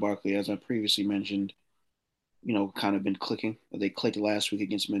Saquon Barkley, as I previously mentioned, kind of been clicking. They clicked last week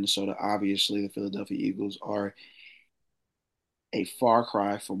against Minnesota. Obviously, the Philadelphia Eagles are a far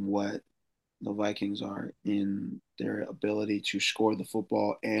cry from what the Vikings are in their ability to score the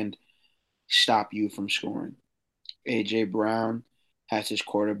football and stop you from scoring. AJ Brown has his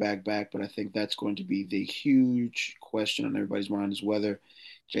quarterback back, but I think that's going to be the huge question on everybody's mind is whether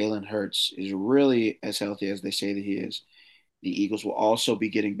Jalen Hurts is really as healthy as they say that he is. The Eagles will also be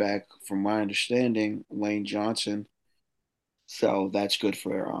getting back, from my understanding, Lane Johnson. So that's good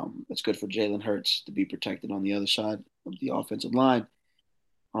for Jalen Hurts to be protected on the other side of the offensive line.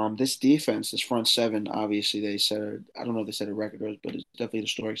 This defense, this front seven, obviously I don't know if they set a record, but it's definitely a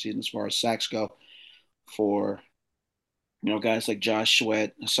historic season as far as sacks go for guys like Josh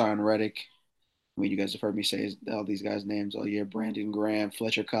Sweat, Hassan Reddick. I mean, you guys have heard me say all these guys' names all year: Brandon Graham,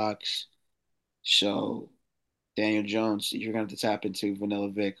 Fletcher Cox. So Daniel Jones, you're going to have to tap into Vanilla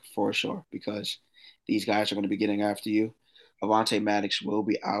Vic for sure because these guys are going to be getting after you. Avonte Maddox will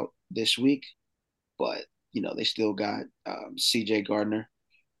be out this week, but they still got C.J. Gardner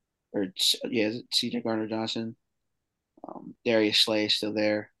or yeah, C.J. Gardner Johnson. Darius Slay is still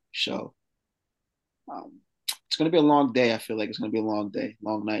there, so um, it's going to be a long day. I feel like it's going to be a long day,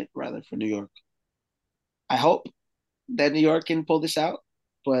 long night rather for New York. I hope that New York can pull this out,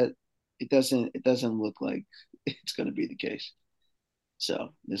 but it doesn't. It doesn't look like it's going to be the case.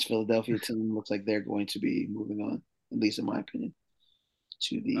 So this Philadelphia team looks like they're going to be moving on, at least in my opinion,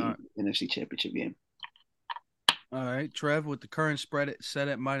 to All the right. NFC Championship game. All right, Trev, with the current spread set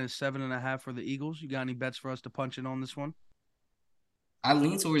at -7.5 for the Eagles, you got any bets for us to punch in on this one? I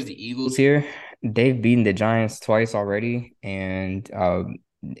lean towards the Eagles here. They've beaten the Giants twice already, and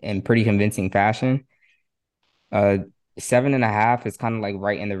in pretty convincing fashion. Uh, 7.5 is kind of like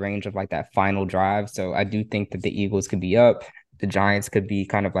right in the range of like that final drive. So I do think that the Eagles could be up. The Giants could be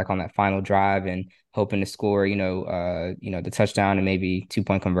kind of like on that final drive and hoping to score, the touchdown and maybe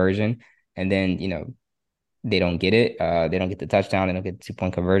 2-point conversion. And then, they don't get it. They don't get the touchdown. They don't get the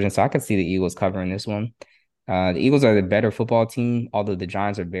 2-point conversion. So I could see the Eagles covering this one. The Eagles are the better football team, although the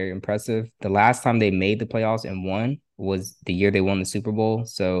Giants are very impressive. The last time they made the playoffs and won was the year they won the Super Bowl.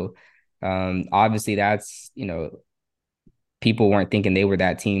 So obviously that's, people weren't thinking they were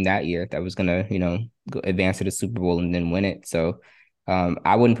that team that year that was gonna, advance to the Super Bowl and then win it. So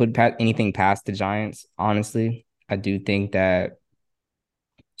I wouldn't put anything past the Giants, honestly. I do think that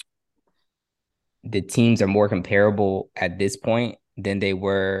the teams are more comparable at this point than they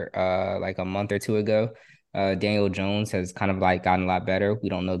were like a month or two ago. Daniel Jones has kind of like gotten a lot better. We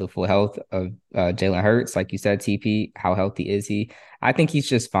don't know the full health of Jalen Hurts. Like you said, TP, how healthy is he? I think he's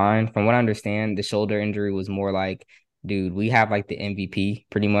just fine. From what I understand, the shoulder injury was more like, dude, we have like the MVP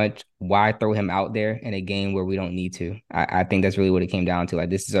pretty much. Why throw him out there in a game where we don't need to? I think that's really what it came down to. Like,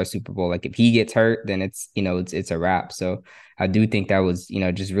 this is our Super Bowl. Like, if he gets hurt, then it's a wrap. So I do think that was,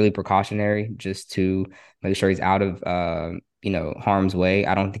 just really precautionary just to make sure he's out of, harm's way.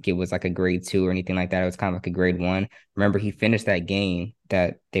 I don't think it was like a grade 2 or anything like that. It was kind of like a grade 1. Remember, he finished that game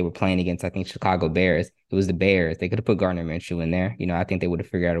that they were playing against, I think, Chicago Bears. It was the Bears. They could have put Gardner Minshew in there. I think they would have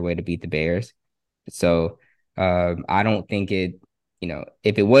figured out a way to beat the Bears. So I don't think it,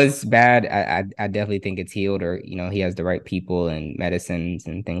 if it was bad, I definitely think it's healed, or, he has the right people and medicines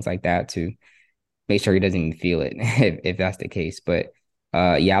and things like that to make sure he doesn't even feel it if that's the case. But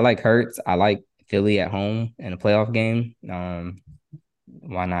yeah, I like Hurts. I like Philly at home in a playoff game.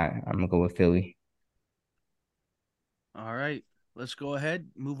 Why not? I'm gonna go with Philly. All right. Let's go ahead.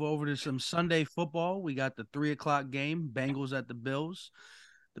 Move over to some Sunday football. We got the 3 o'clock game, Bengals at the Bills.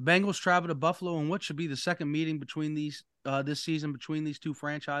 The Bengals travel to Buffalo in what should be the second meeting between these this season between these two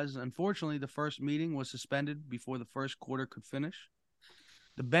franchises. Unfortunately, the first meeting was suspended before the first quarter could finish.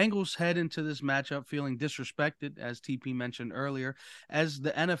 The Bengals head into this matchup feeling disrespected, as TP mentioned earlier, as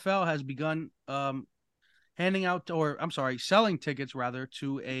the NFL has begun selling tickets rather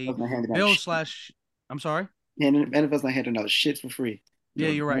to a Bill slash. I'm sorry. Yeah, NFL's not handing out shit for free. Yeah,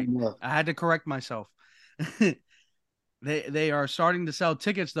 you're right. I had to correct myself. They are starting to sell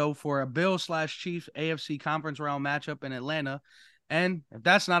tickets though for a Bill slash Chiefs AFC conference round matchup in Atlanta, and if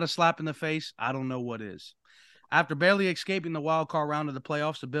that's not a slap in the face, I don't know what is. After barely escaping the wild card round of the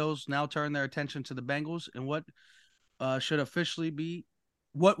playoffs, the Bills now turn their attention to the Bengals in what will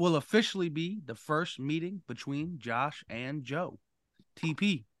officially be the first meeting between Josh and Joe.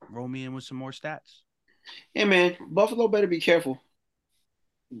 TP, roll me in with some more stats. Hey man, Buffalo better be careful.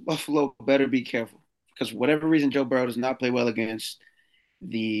 Buffalo better be careful because for whatever reason Joe Burrow does not play well against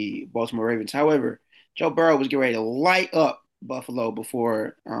the Baltimore Ravens. However, Joe Burrow was getting ready to light up Buffalo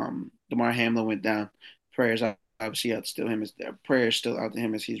before Damar Hamlin went down. Prayers obviously out still him as prayers still out to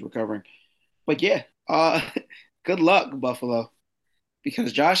him as he's recovering. But yeah, good luck Buffalo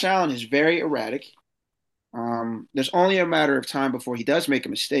because Josh Allen is very erratic. There's only a matter of time before he does make a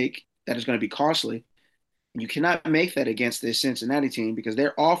mistake that is going to be costly. And you cannot make that against this Cincinnati team because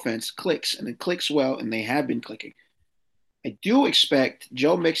their offense clicks and it clicks well, and they have been clicking. I do expect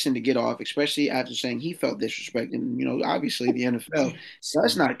Joe Mixon to get off, especially after saying he felt disrespect. And, obviously the NFL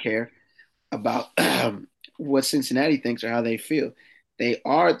does not care about what Cincinnati thinks or how they feel. They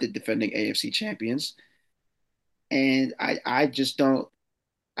are the defending AFC champions. And I just don't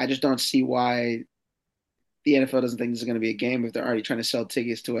see why the NFL doesn't think this is going to be a game if they're already trying to sell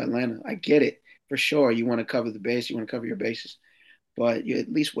tickets to Atlanta. I get it. For sure, you want to cover the base, you want to cover your bases, but you at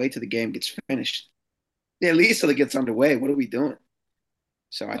least wait till the game gets finished. At least till it gets underway. What are we doing?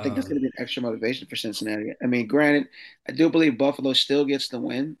 So I think that's going to be an extra motivation for Cincinnati. I mean, granted, I do believe Buffalo still gets the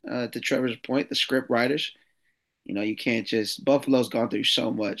win. To Trevor's point, the script writers, you can't just Buffalo's gone through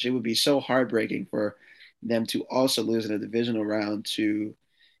so much. It would be so heartbreaking for them to also lose in a divisional round to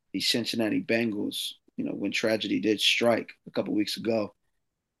the Cincinnati Bengals. When tragedy did strike a couple weeks ago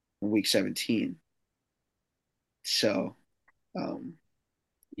in Week 17. So, I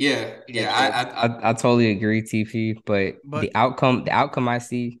totally agree, TP. But the outcome I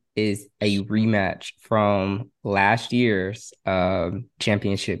see is a rematch from last year's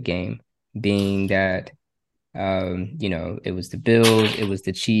championship game, being that it was the Bills, it was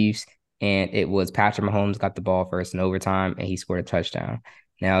the Chiefs, and it was Patrick Mahomes got the ball first in overtime and he scored a touchdown.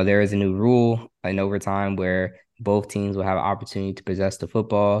 Now there is a new rule in overtime where both teams will have an opportunity to possess the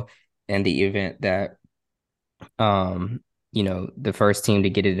football in the event that the first team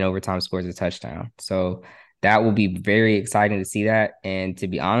to get it in overtime scores a touchdown. So that will be very exciting to see that. And to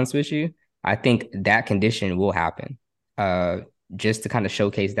be honest with you, I think that condition will happen. uh, just to kind of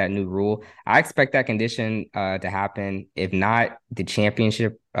showcase that new rule. I expect that condition to happen. If not the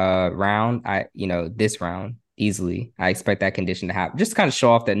championship round, this round easily. I expect that condition to happen. Just to kind of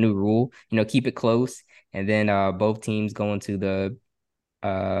show off that new rule, keep it close. And then both teams go into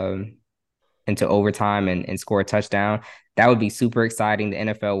overtime and score a touchdown. That would be super exciting. The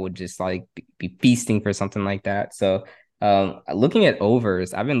NFL would just like be feasting for something like that. So looking at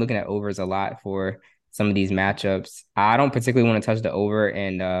overs, I've been looking at overs a lot for some of these matchups. I don't particularly want to touch the over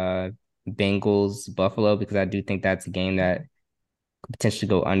in Bengals Buffalo because I do think that's a game that could potentially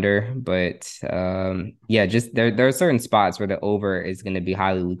go under. But yeah, just there are certain spots where the over is going to be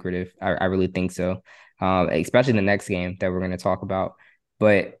highly lucrative. I really think so, especially the next game that we're going to talk about.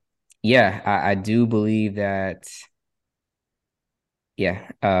 But yeah, I do believe that yeah,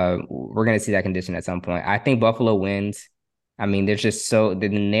 we're gonna see that condition at some point. I think Buffalo wins. I mean, there's just the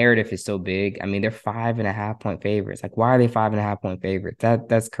narrative is so big. I mean, they're 5.5 point favorites. Like, why are they 5.5 point favorites?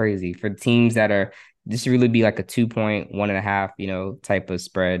 That's crazy for teams that are this should really be like a 2 point, 1.5, type of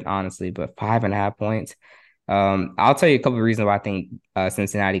spread, honestly. But 5.5 points. I'll tell you a couple of reasons why I think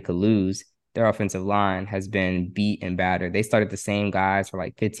Cincinnati could lose. Their offensive line has been beat and battered. They started the same guys for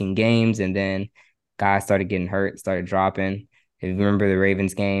like 15 games, and then guys started getting hurt, started dropping. If you remember the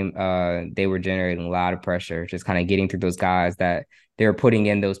Ravens game, they were generating a lot of pressure, just kind of getting through those guys that they were putting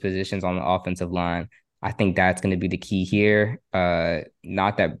in those positions on the offensive line. I think that's going to be the key here.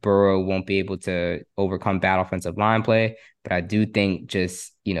 Not that Burrow won't be able to overcome bad offensive line play, but I do think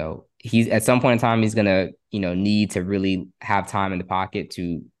just, he's at some point in time, he's going to, need to really have time in the pocket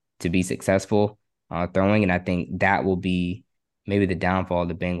to be successful throwing. And I think that will be maybe the downfall of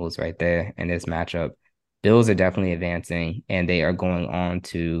the Bengals right there in this matchup. Bills are definitely advancing, and they are going on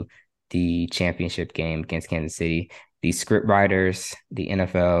to the championship game against Kansas City. The script writers, the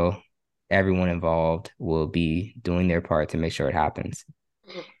NFL, everyone involved will be doing their part to make sure it happens.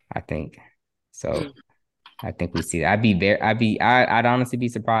 I think so. I think we see that. I'd honestly be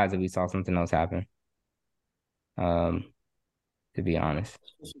surprised if we saw something else happen. To be honest.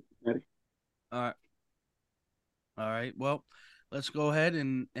 All right. All right. Well, let's go ahead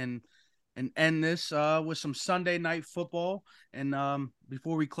and end this with some Sunday night football. And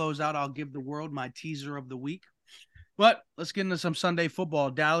before we close out, I'll give the world my teaser of the week. But let's get into some Sunday football.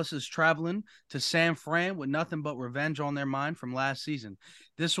 Dallas is traveling to San Fran with nothing but revenge on their mind from last season.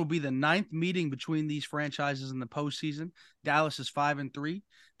 This will be the 9th meeting between these franchises in the postseason. Dallas is 5-3.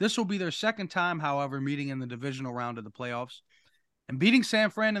 This will be their second time, however, meeting in the divisional round of the playoffs. And beating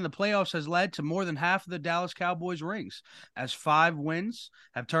San Fran in the playoffs has led to more than half of the Dallas Cowboys rings, as 5 wins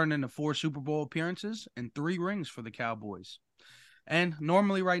have turned into 4 Super Bowl appearances and 3 rings for the Cowboys. And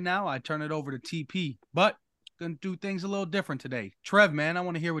normally right now I turn it over to TP, but going to do things a little different today. Trev, man, I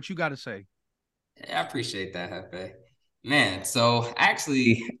want to hear what you got to say. Yeah, I appreciate that, Hefe. Man, so I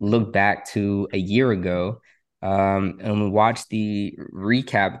actually looked back to a year ago and we watched the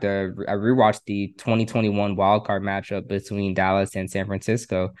recap. I rewatched the 2021 wildcard matchup between Dallas and San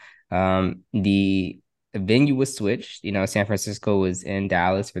Francisco. The venue was switched. San Francisco was in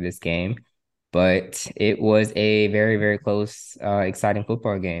Dallas for this game, but it was a very, very close, exciting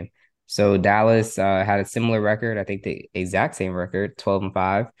football game. So Dallas had a similar record. I think the exact same record,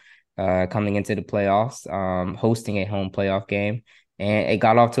 12-5, coming into the playoffs, hosting a home playoff game, and it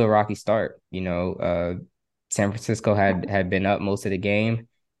got off to a rocky start. San Francisco had been up most of the game,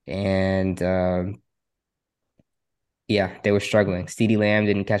 and yeah, they were struggling. CeeDee Lamb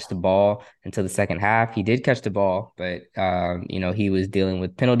didn't catch the ball until the second half. He did catch the ball, but he was dealing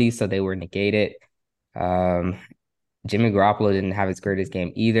with penalties, so they were negated. Jimmy Garoppolo didn't have his greatest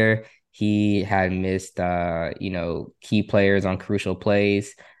game either. He had missed, key players on crucial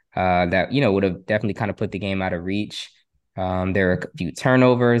plays that, would have definitely kind of put the game out of reach. There were a few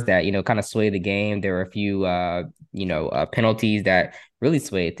turnovers that, kind of swayed the game. There were a few, penalties that really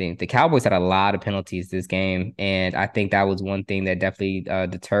swayed things. The Cowboys had a lot of penalties this game, and I think that was one thing that definitely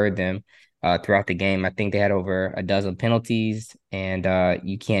deterred them throughout the game. I think they had over a dozen penalties, and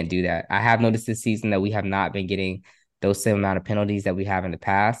you can't do that. I have noticed this season that we have not been getting those same amount of penalties that we have in the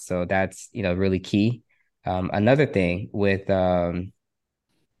past. So that's, really key. Another thing with the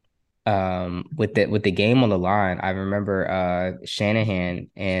game on the line, I remember Shanahan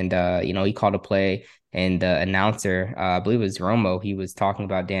and he called a play and the announcer, I believe it was Romo, he was talking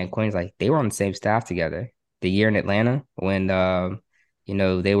about Dan Quinn. He's like, they were on the same staff together the year in Atlanta when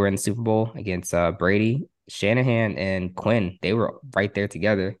they were in the Super Bowl against Brady. Shanahan and Quinn, they were right there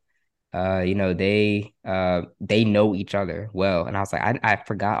together. They know each other well. And I was like, I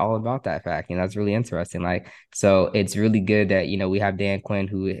forgot all about that fact. That's really interesting. Like, so it's really good that, we have Dan Quinn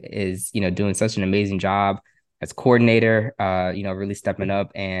who is, doing such an amazing job as coordinator, really stepping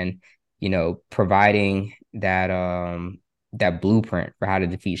up and, providing that blueprint for how to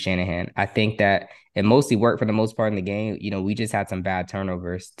defeat Shanahan. I think that it mostly worked for the most part in the game. We just had some bad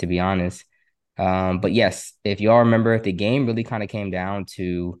turnovers, to be honest. But yes, if y'all remember, the game really kind of came down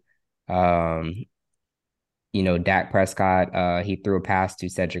to um, Dak Prescott, he threw a pass to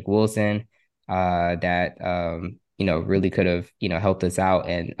Cedric Wilson that, really could have, helped us out.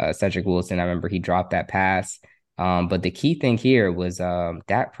 And Cedric Wilson, I remember he dropped that pass. But the key thing here was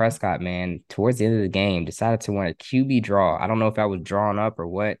Dak Prescott, man, towards the end of the game, decided to run a QB draw. I don't know if I was drawn up or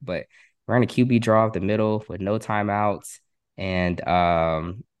what, but ran a QB draw up the middle with no timeouts. And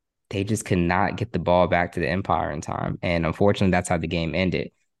they just could not get the ball back to the Empire in time. And unfortunately, that's how the game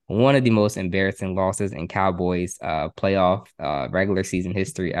ended. One of the most embarrassing losses in Cowboys playoff regular season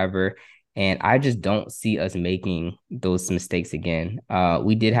history ever. And I just don't see us making those mistakes again.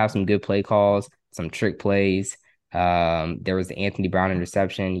 We did have some good play calls, some trick plays. There was the Anthony Brown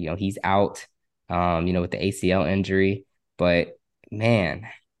interception. He's out, with the ACL injury. But man,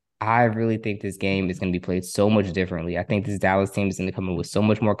 I really think this game is going to be played so much differently. I think this Dallas team is going to come in with so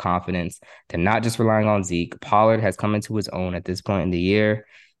much more confidence. They're not just relying on Zeke. Pollard has come into his own at this point in the year.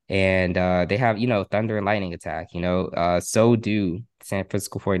 And they have, thunder and lightning attack, so do San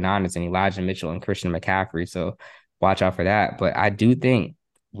Francisco 49ers and Elijah Mitchell and Christian McCaffrey. So watch out for that. But I do think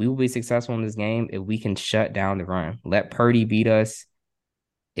we will be successful in this game if we can shut down the run. Let Purdy beat us.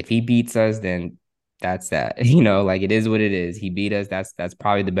 If he beats us, then that's that. Like it is what it is. He beat us. That's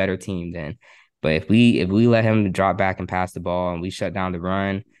probably the better team then. But if we let him drop back and pass the ball and we shut down the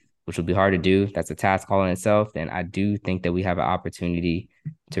run, which will be hard to do, that's a task all in itself, then I do think that we have an opportunity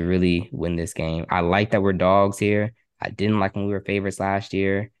to really win this game. I like that we're dogs here. I didn't like when we were favorites last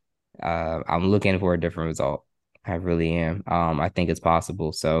year. I'm looking for a different result. I really am. I think it's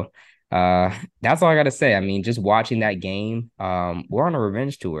possible. So that's all I gotta say. I mean, just watching that game, we're on a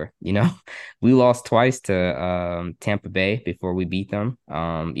revenge tour, We lost twice to Tampa Bay before we beat them.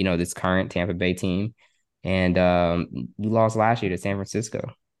 This current Tampa Bay team. And we lost last year to San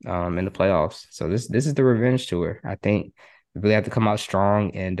Francisco in the playoffs. So this is the revenge tour. I think we really have to come out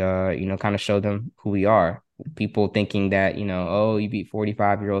strong and kind of show them who we are. People thinking that, oh, you beat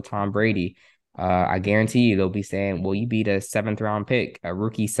 45-year-old Tom Brady. I guarantee you they'll be saying, well, you beat a seventh round pick, a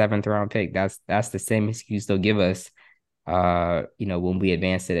rookie seventh round pick. That's the same excuse they'll give us when we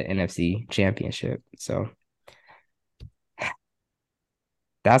advance to the NFC championship. So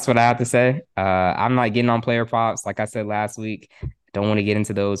that's what I have to say. I'm not getting on player props. Like I said last week, don't want to get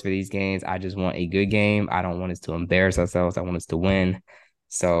into those for these games. I just want a good game. I don't want us to embarrass ourselves. I want us to win.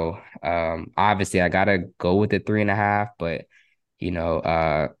 So obviously I gotta go with the 3.5, but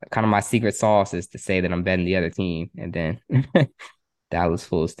kind of my secret sauce is to say that I'm betting the other team, and then Dallas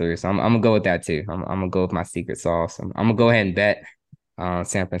pulls through. So I'm gonna go with that too. I'm gonna go with my secret sauce. I'm gonna go ahead and bet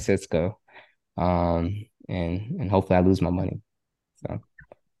San Francisco, and hopefully I lose my money. So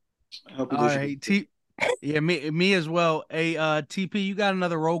I hope you All lose your. right, yeah, me as well. Hey, TP, you got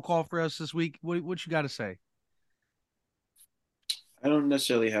another roll call for us this week? What you got to say? I don't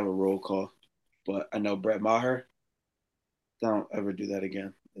necessarily have a roll call, but I know Brett Maher. Don't ever do that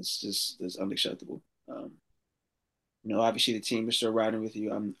again. It's unacceptable. Obviously the team is still riding with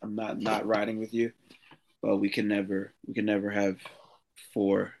you. I'm not riding with you, but we can never have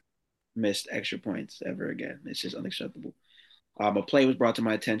four missed extra points ever again. It's just unacceptable. A play was brought to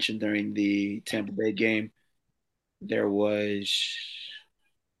my attention during the Tampa Bay game. There was,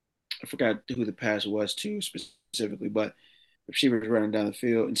 I forgot who the pass was to specifically, but the receiver was running down the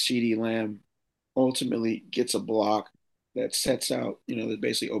field, and CD Lamb ultimately gets a block that sets out, that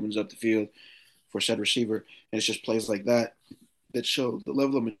basically opens up the field for said receiver. And it's just plays like that that show the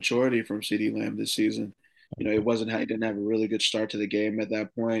level of maturity from CD Lamb this season. He didn't have a really good start to the game at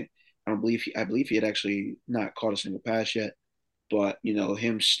that point. I believe he had actually not caught a single pass yet, but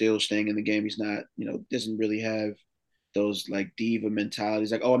him still staying in the game, he's not, doesn't really have those like diva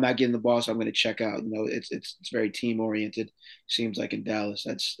mentalities, like, oh, I'm not getting the ball, so I'm going to check out. It's very team oriented. Seems like in Dallas,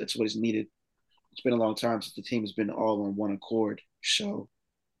 that's what is needed. It's been a long time since the team has been all on one accord, so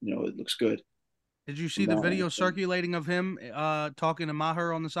it looks good. Did you see From the that video end. circulating of him talking to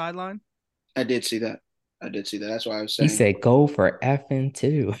Maher on the sideline? I did see that. I did see that. That's why I was he saying. said, "Go for effing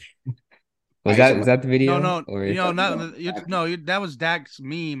two." Was He's that talking is about, that the No, video no, or? not that was Dak's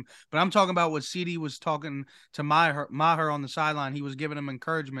meme. But I'm talking about what CD was talking to Maher on the sideline. He was giving him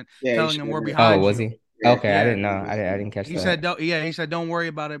encouragement, yeah, he telling should him have we're been. Oh, behind was you. he? Yeah, Okay, I Yeah, didn't know. I didn't catch he that. said, don't, yeah, he said, don't worry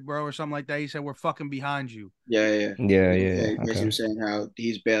about it, bro, or something like that. He said, we're fucking behind you. yeah, yeah. Yeah, Yeah, yeah. basically Okay. saying how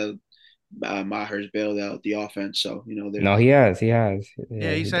he's bailed. Maher's bailed out the offense. So No, he has. He has. Yeah,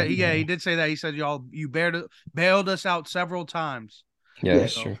 Yeah, he he said. Yeah, he definitely. did say that. He said, "Y'all, you bailed us out several times." Yeah, yeah.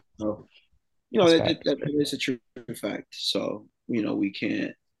 that's So true. So That's that is a true fact. So we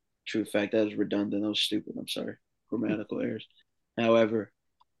can't. True fact. That was redundant. That was stupid. I'm sorry. Grammatical errors. However,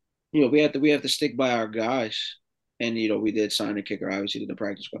 we have to stick by our guys, and we did sign a kicker. Obviously, to the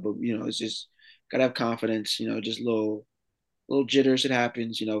practice squad, but it's just gotta have confidence. Just little jitters. It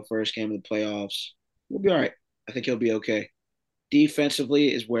happens. First game of the playoffs. We'll be all right. I think he'll be okay.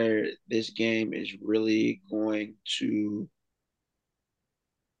 Defensively is where this game is really going to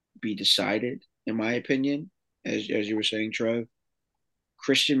be decided, in my opinion. As you were saying, Trev,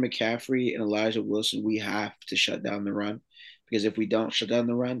 Christian McCaffrey and Elijah Wilson, we have to shut down the run, because if we don't shut down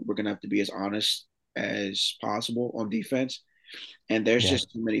the run, we're gonna have to be as honest as possible on defense. And there's yeah.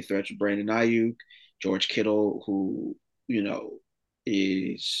 just too many threats with Brandon Ayuk, George Kittle, who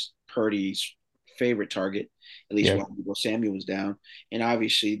is Purdy's favorite target, at least Yeah. while Deebo Samuel was down. And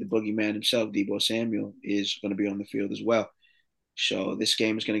obviously, the boogeyman himself, Deebo Samuel, is going to be on the field as well. So this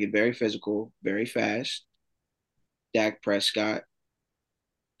game is going to get very physical, very fast. Dak Prescott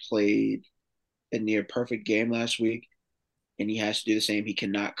played a near perfect game last week, and he has to do the same. He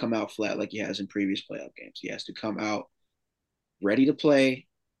cannot come out flat like he has in previous playoff games. He has to come out ready to play,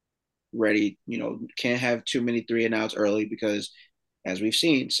 ready. Can't have too many 3-and-outs early, because, as we've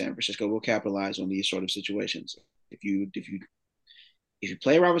seen, San Francisco will capitalize on these sort of situations. If you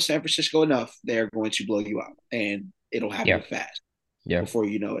play around with San Francisco enough, they're going to blow you out, and it'll happen Yeah. fast Yeah. before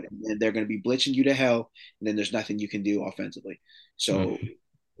you know it. And they're going to be blitzing you to hell, and then there's nothing you can do offensively. So Mm.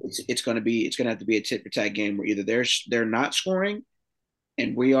 it's going to have to be a tit for tat game where either they're not scoring,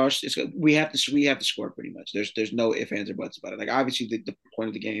 and we have to score pretty much. There's no ifs, ands, or buts about it. Like, obviously the point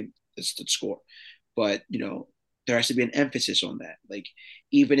of the game is to score, but there has to be an emphasis on that. Like,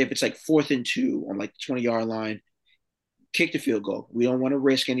 even if it's like 4th and 2 on like the 20-yard line, kick the field goal. We don't want to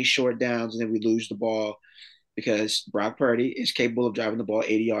risk any short downs and then we lose the ball, because Brock Purdy is capable of driving the ball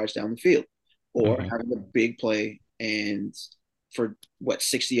 80 yards down the field, or Hmm. having a big play and for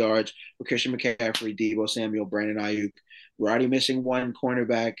 60 yards with Christian McCaffrey, Deebo Samuel, Brandon Ayuk. We're already missing one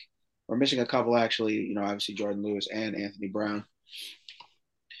cornerback. We're missing a couple, actually. Obviously Jordan Lewis and Anthony Brown.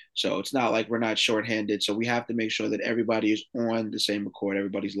 So it's not like we're not shorthanded. So we have to make sure that everybody is on the same accord.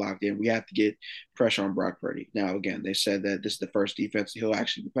 Everybody's locked in. We have to get pressure on Brock Purdy. Now, again, they said that this is the first defense he'll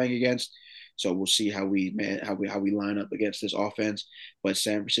actually be playing against. So we'll see how we line up against this offense. But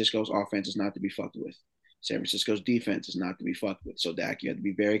San Francisco's offense is not to be fucked with. San Francisco's defense is not to be fucked with. So, Dak, you have to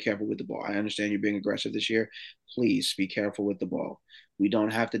be very careful with the ball. I understand you're being aggressive this year. Please be careful with the ball. We don't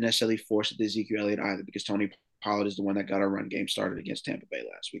have to necessarily force it to Ezekiel Elliott either, because Tony Pollard is the one that got our run game started against Tampa Bay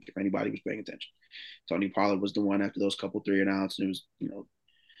last week, if anybody was paying attention. Tony Pollard was the one after those couple 3-and-outs, and it was,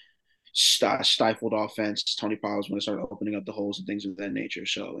 stifled offense. Tony Pollard was when it started opening up the holes and things of that nature.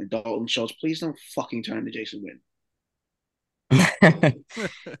 So, and Dalton Schultz, please don't fucking turn to Jason Witten.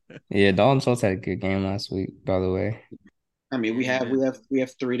 Yeah, Dalton Schultz had a good game last week, by the way. I mean, Yeah, we he have did. we have we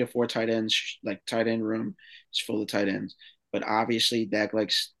have 3 to 4 tight ends, like tight end room is full of tight ends. But obviously, Dak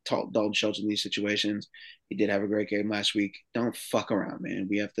likes Dalton Schultz in these situations. He did have a great game last week. Don't fuck around, man.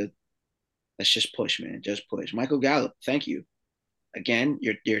 Let's just push, man. Just push. Michael Gallup, thank you. Again,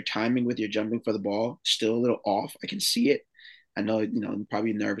 your timing with your jumping for the ball still a little off. I can see it. I know, you're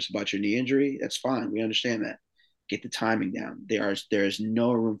probably nervous about your knee injury. That's fine. We understand that. Get the timing down. There is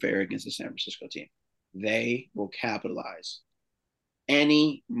no room for error against the San Francisco team. They will capitalize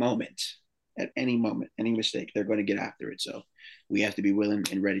any moment. At any moment, any mistake, they're going to get after it. So we have to be willing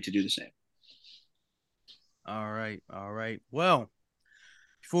and ready to do the same. All right. All right. Well,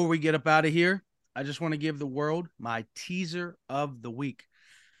 before we get up out of here, I just want to give the world my teaser of the week.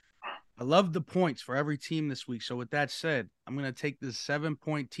 I love the points for every team this week. So with that said, I'm going to take this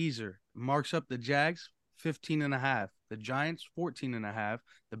 7-point teaser. Marks up the Jags 15.5, the Giants 14.5,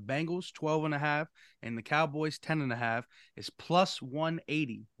 the Bengals 12.5, and the Cowboys 10.5 is plus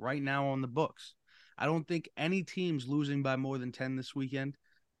 180 right now on the books. I don't think any team's losing by more than 10 this weekend.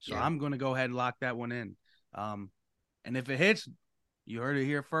 So Yeah. I'm going to go ahead and lock that one in. And if it hits, you heard it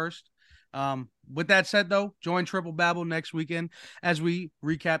here first. With that said, though, join Triple Babble next weekend as we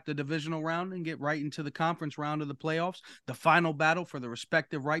recap the divisional round and get right into the conference round of the playoffs, the final battle for the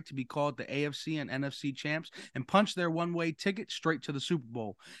respective right to be called the AFC and NFC champs and punch their one-way ticket straight to the Super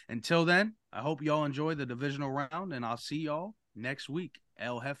Bowl. Until then, I hope y'all enjoy the divisional round, and I'll see y'all next week.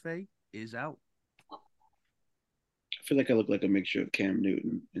 El Jefe is out. I feel like I look like a mixture of Cam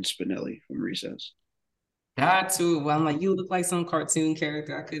Newton and Spinelli from Recess. Got to. Well, I'm like, you look like some cartoon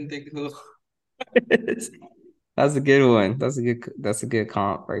character. I couldn't think of who. That's a good one. That's a good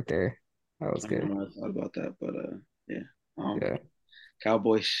comp right there. That was I don't good. know what I thought about that, but yeah. Um, Yeah.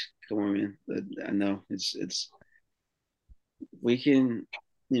 Cowboys, come on, man. I know it's we can,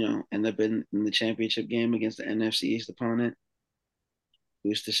 end up in the championship game against the NFC East opponent.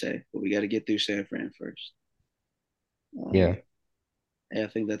 Who's to say? But we got to get through San Fran first. Yeah. Yeah, I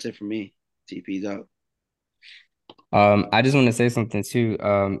think that's it for me. TP's out. I just want to say something too.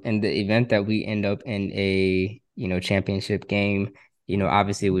 In the event that we end up in a, championship game,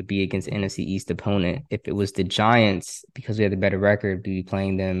 obviously it would be against NFC East opponent. If it was the Giants, because we have the better record, we'd be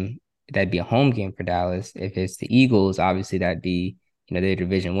playing them. That'd be a home game for Dallas. If it's the Eagles, obviously that'd be, their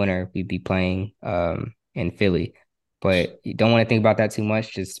division winner. We'd be playing in Philly. But you don't want to think about that too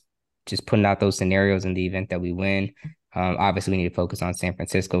much. Just putting out those scenarios in the event that we win. Obviously we need to focus on San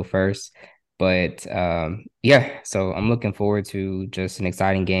Francisco first. But yeah, so I'm looking forward to just an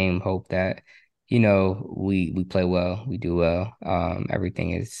exciting game. Hope that, we play well, we do well.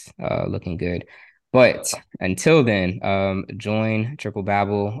 Everything is looking good. But until then, join Triple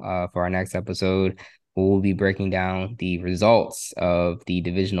Babble for our next episode. We'll be breaking down the results of the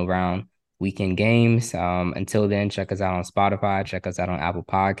divisional round weekend games. Until then, check us out on Spotify, check us out on Apple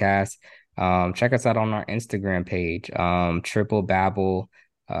Podcasts. Check us out on our Instagram page, Triple Babble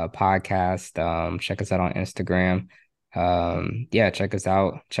podcast. Check us out on Instagram. Yeah, check us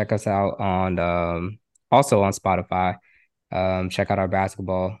out. Check us out on also on Spotify. Check out our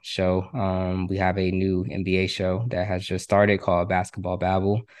basketball show. We have a new NBA show that has just started called Basketball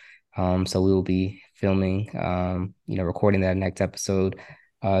Babble. So we will be filming, recording that next episode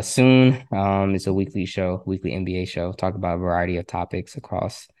soon. It's a weekly show, weekly NBA show, talk about a variety of topics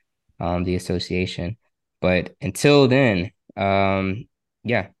across the association. But until then,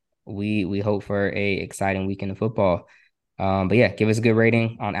 yeah, we hope for a exciting weekend of football. But yeah, give us a good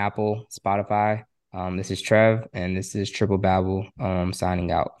rating on Apple, Spotify. This is Trev, and this is Triple Babble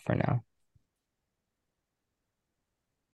signing out for now.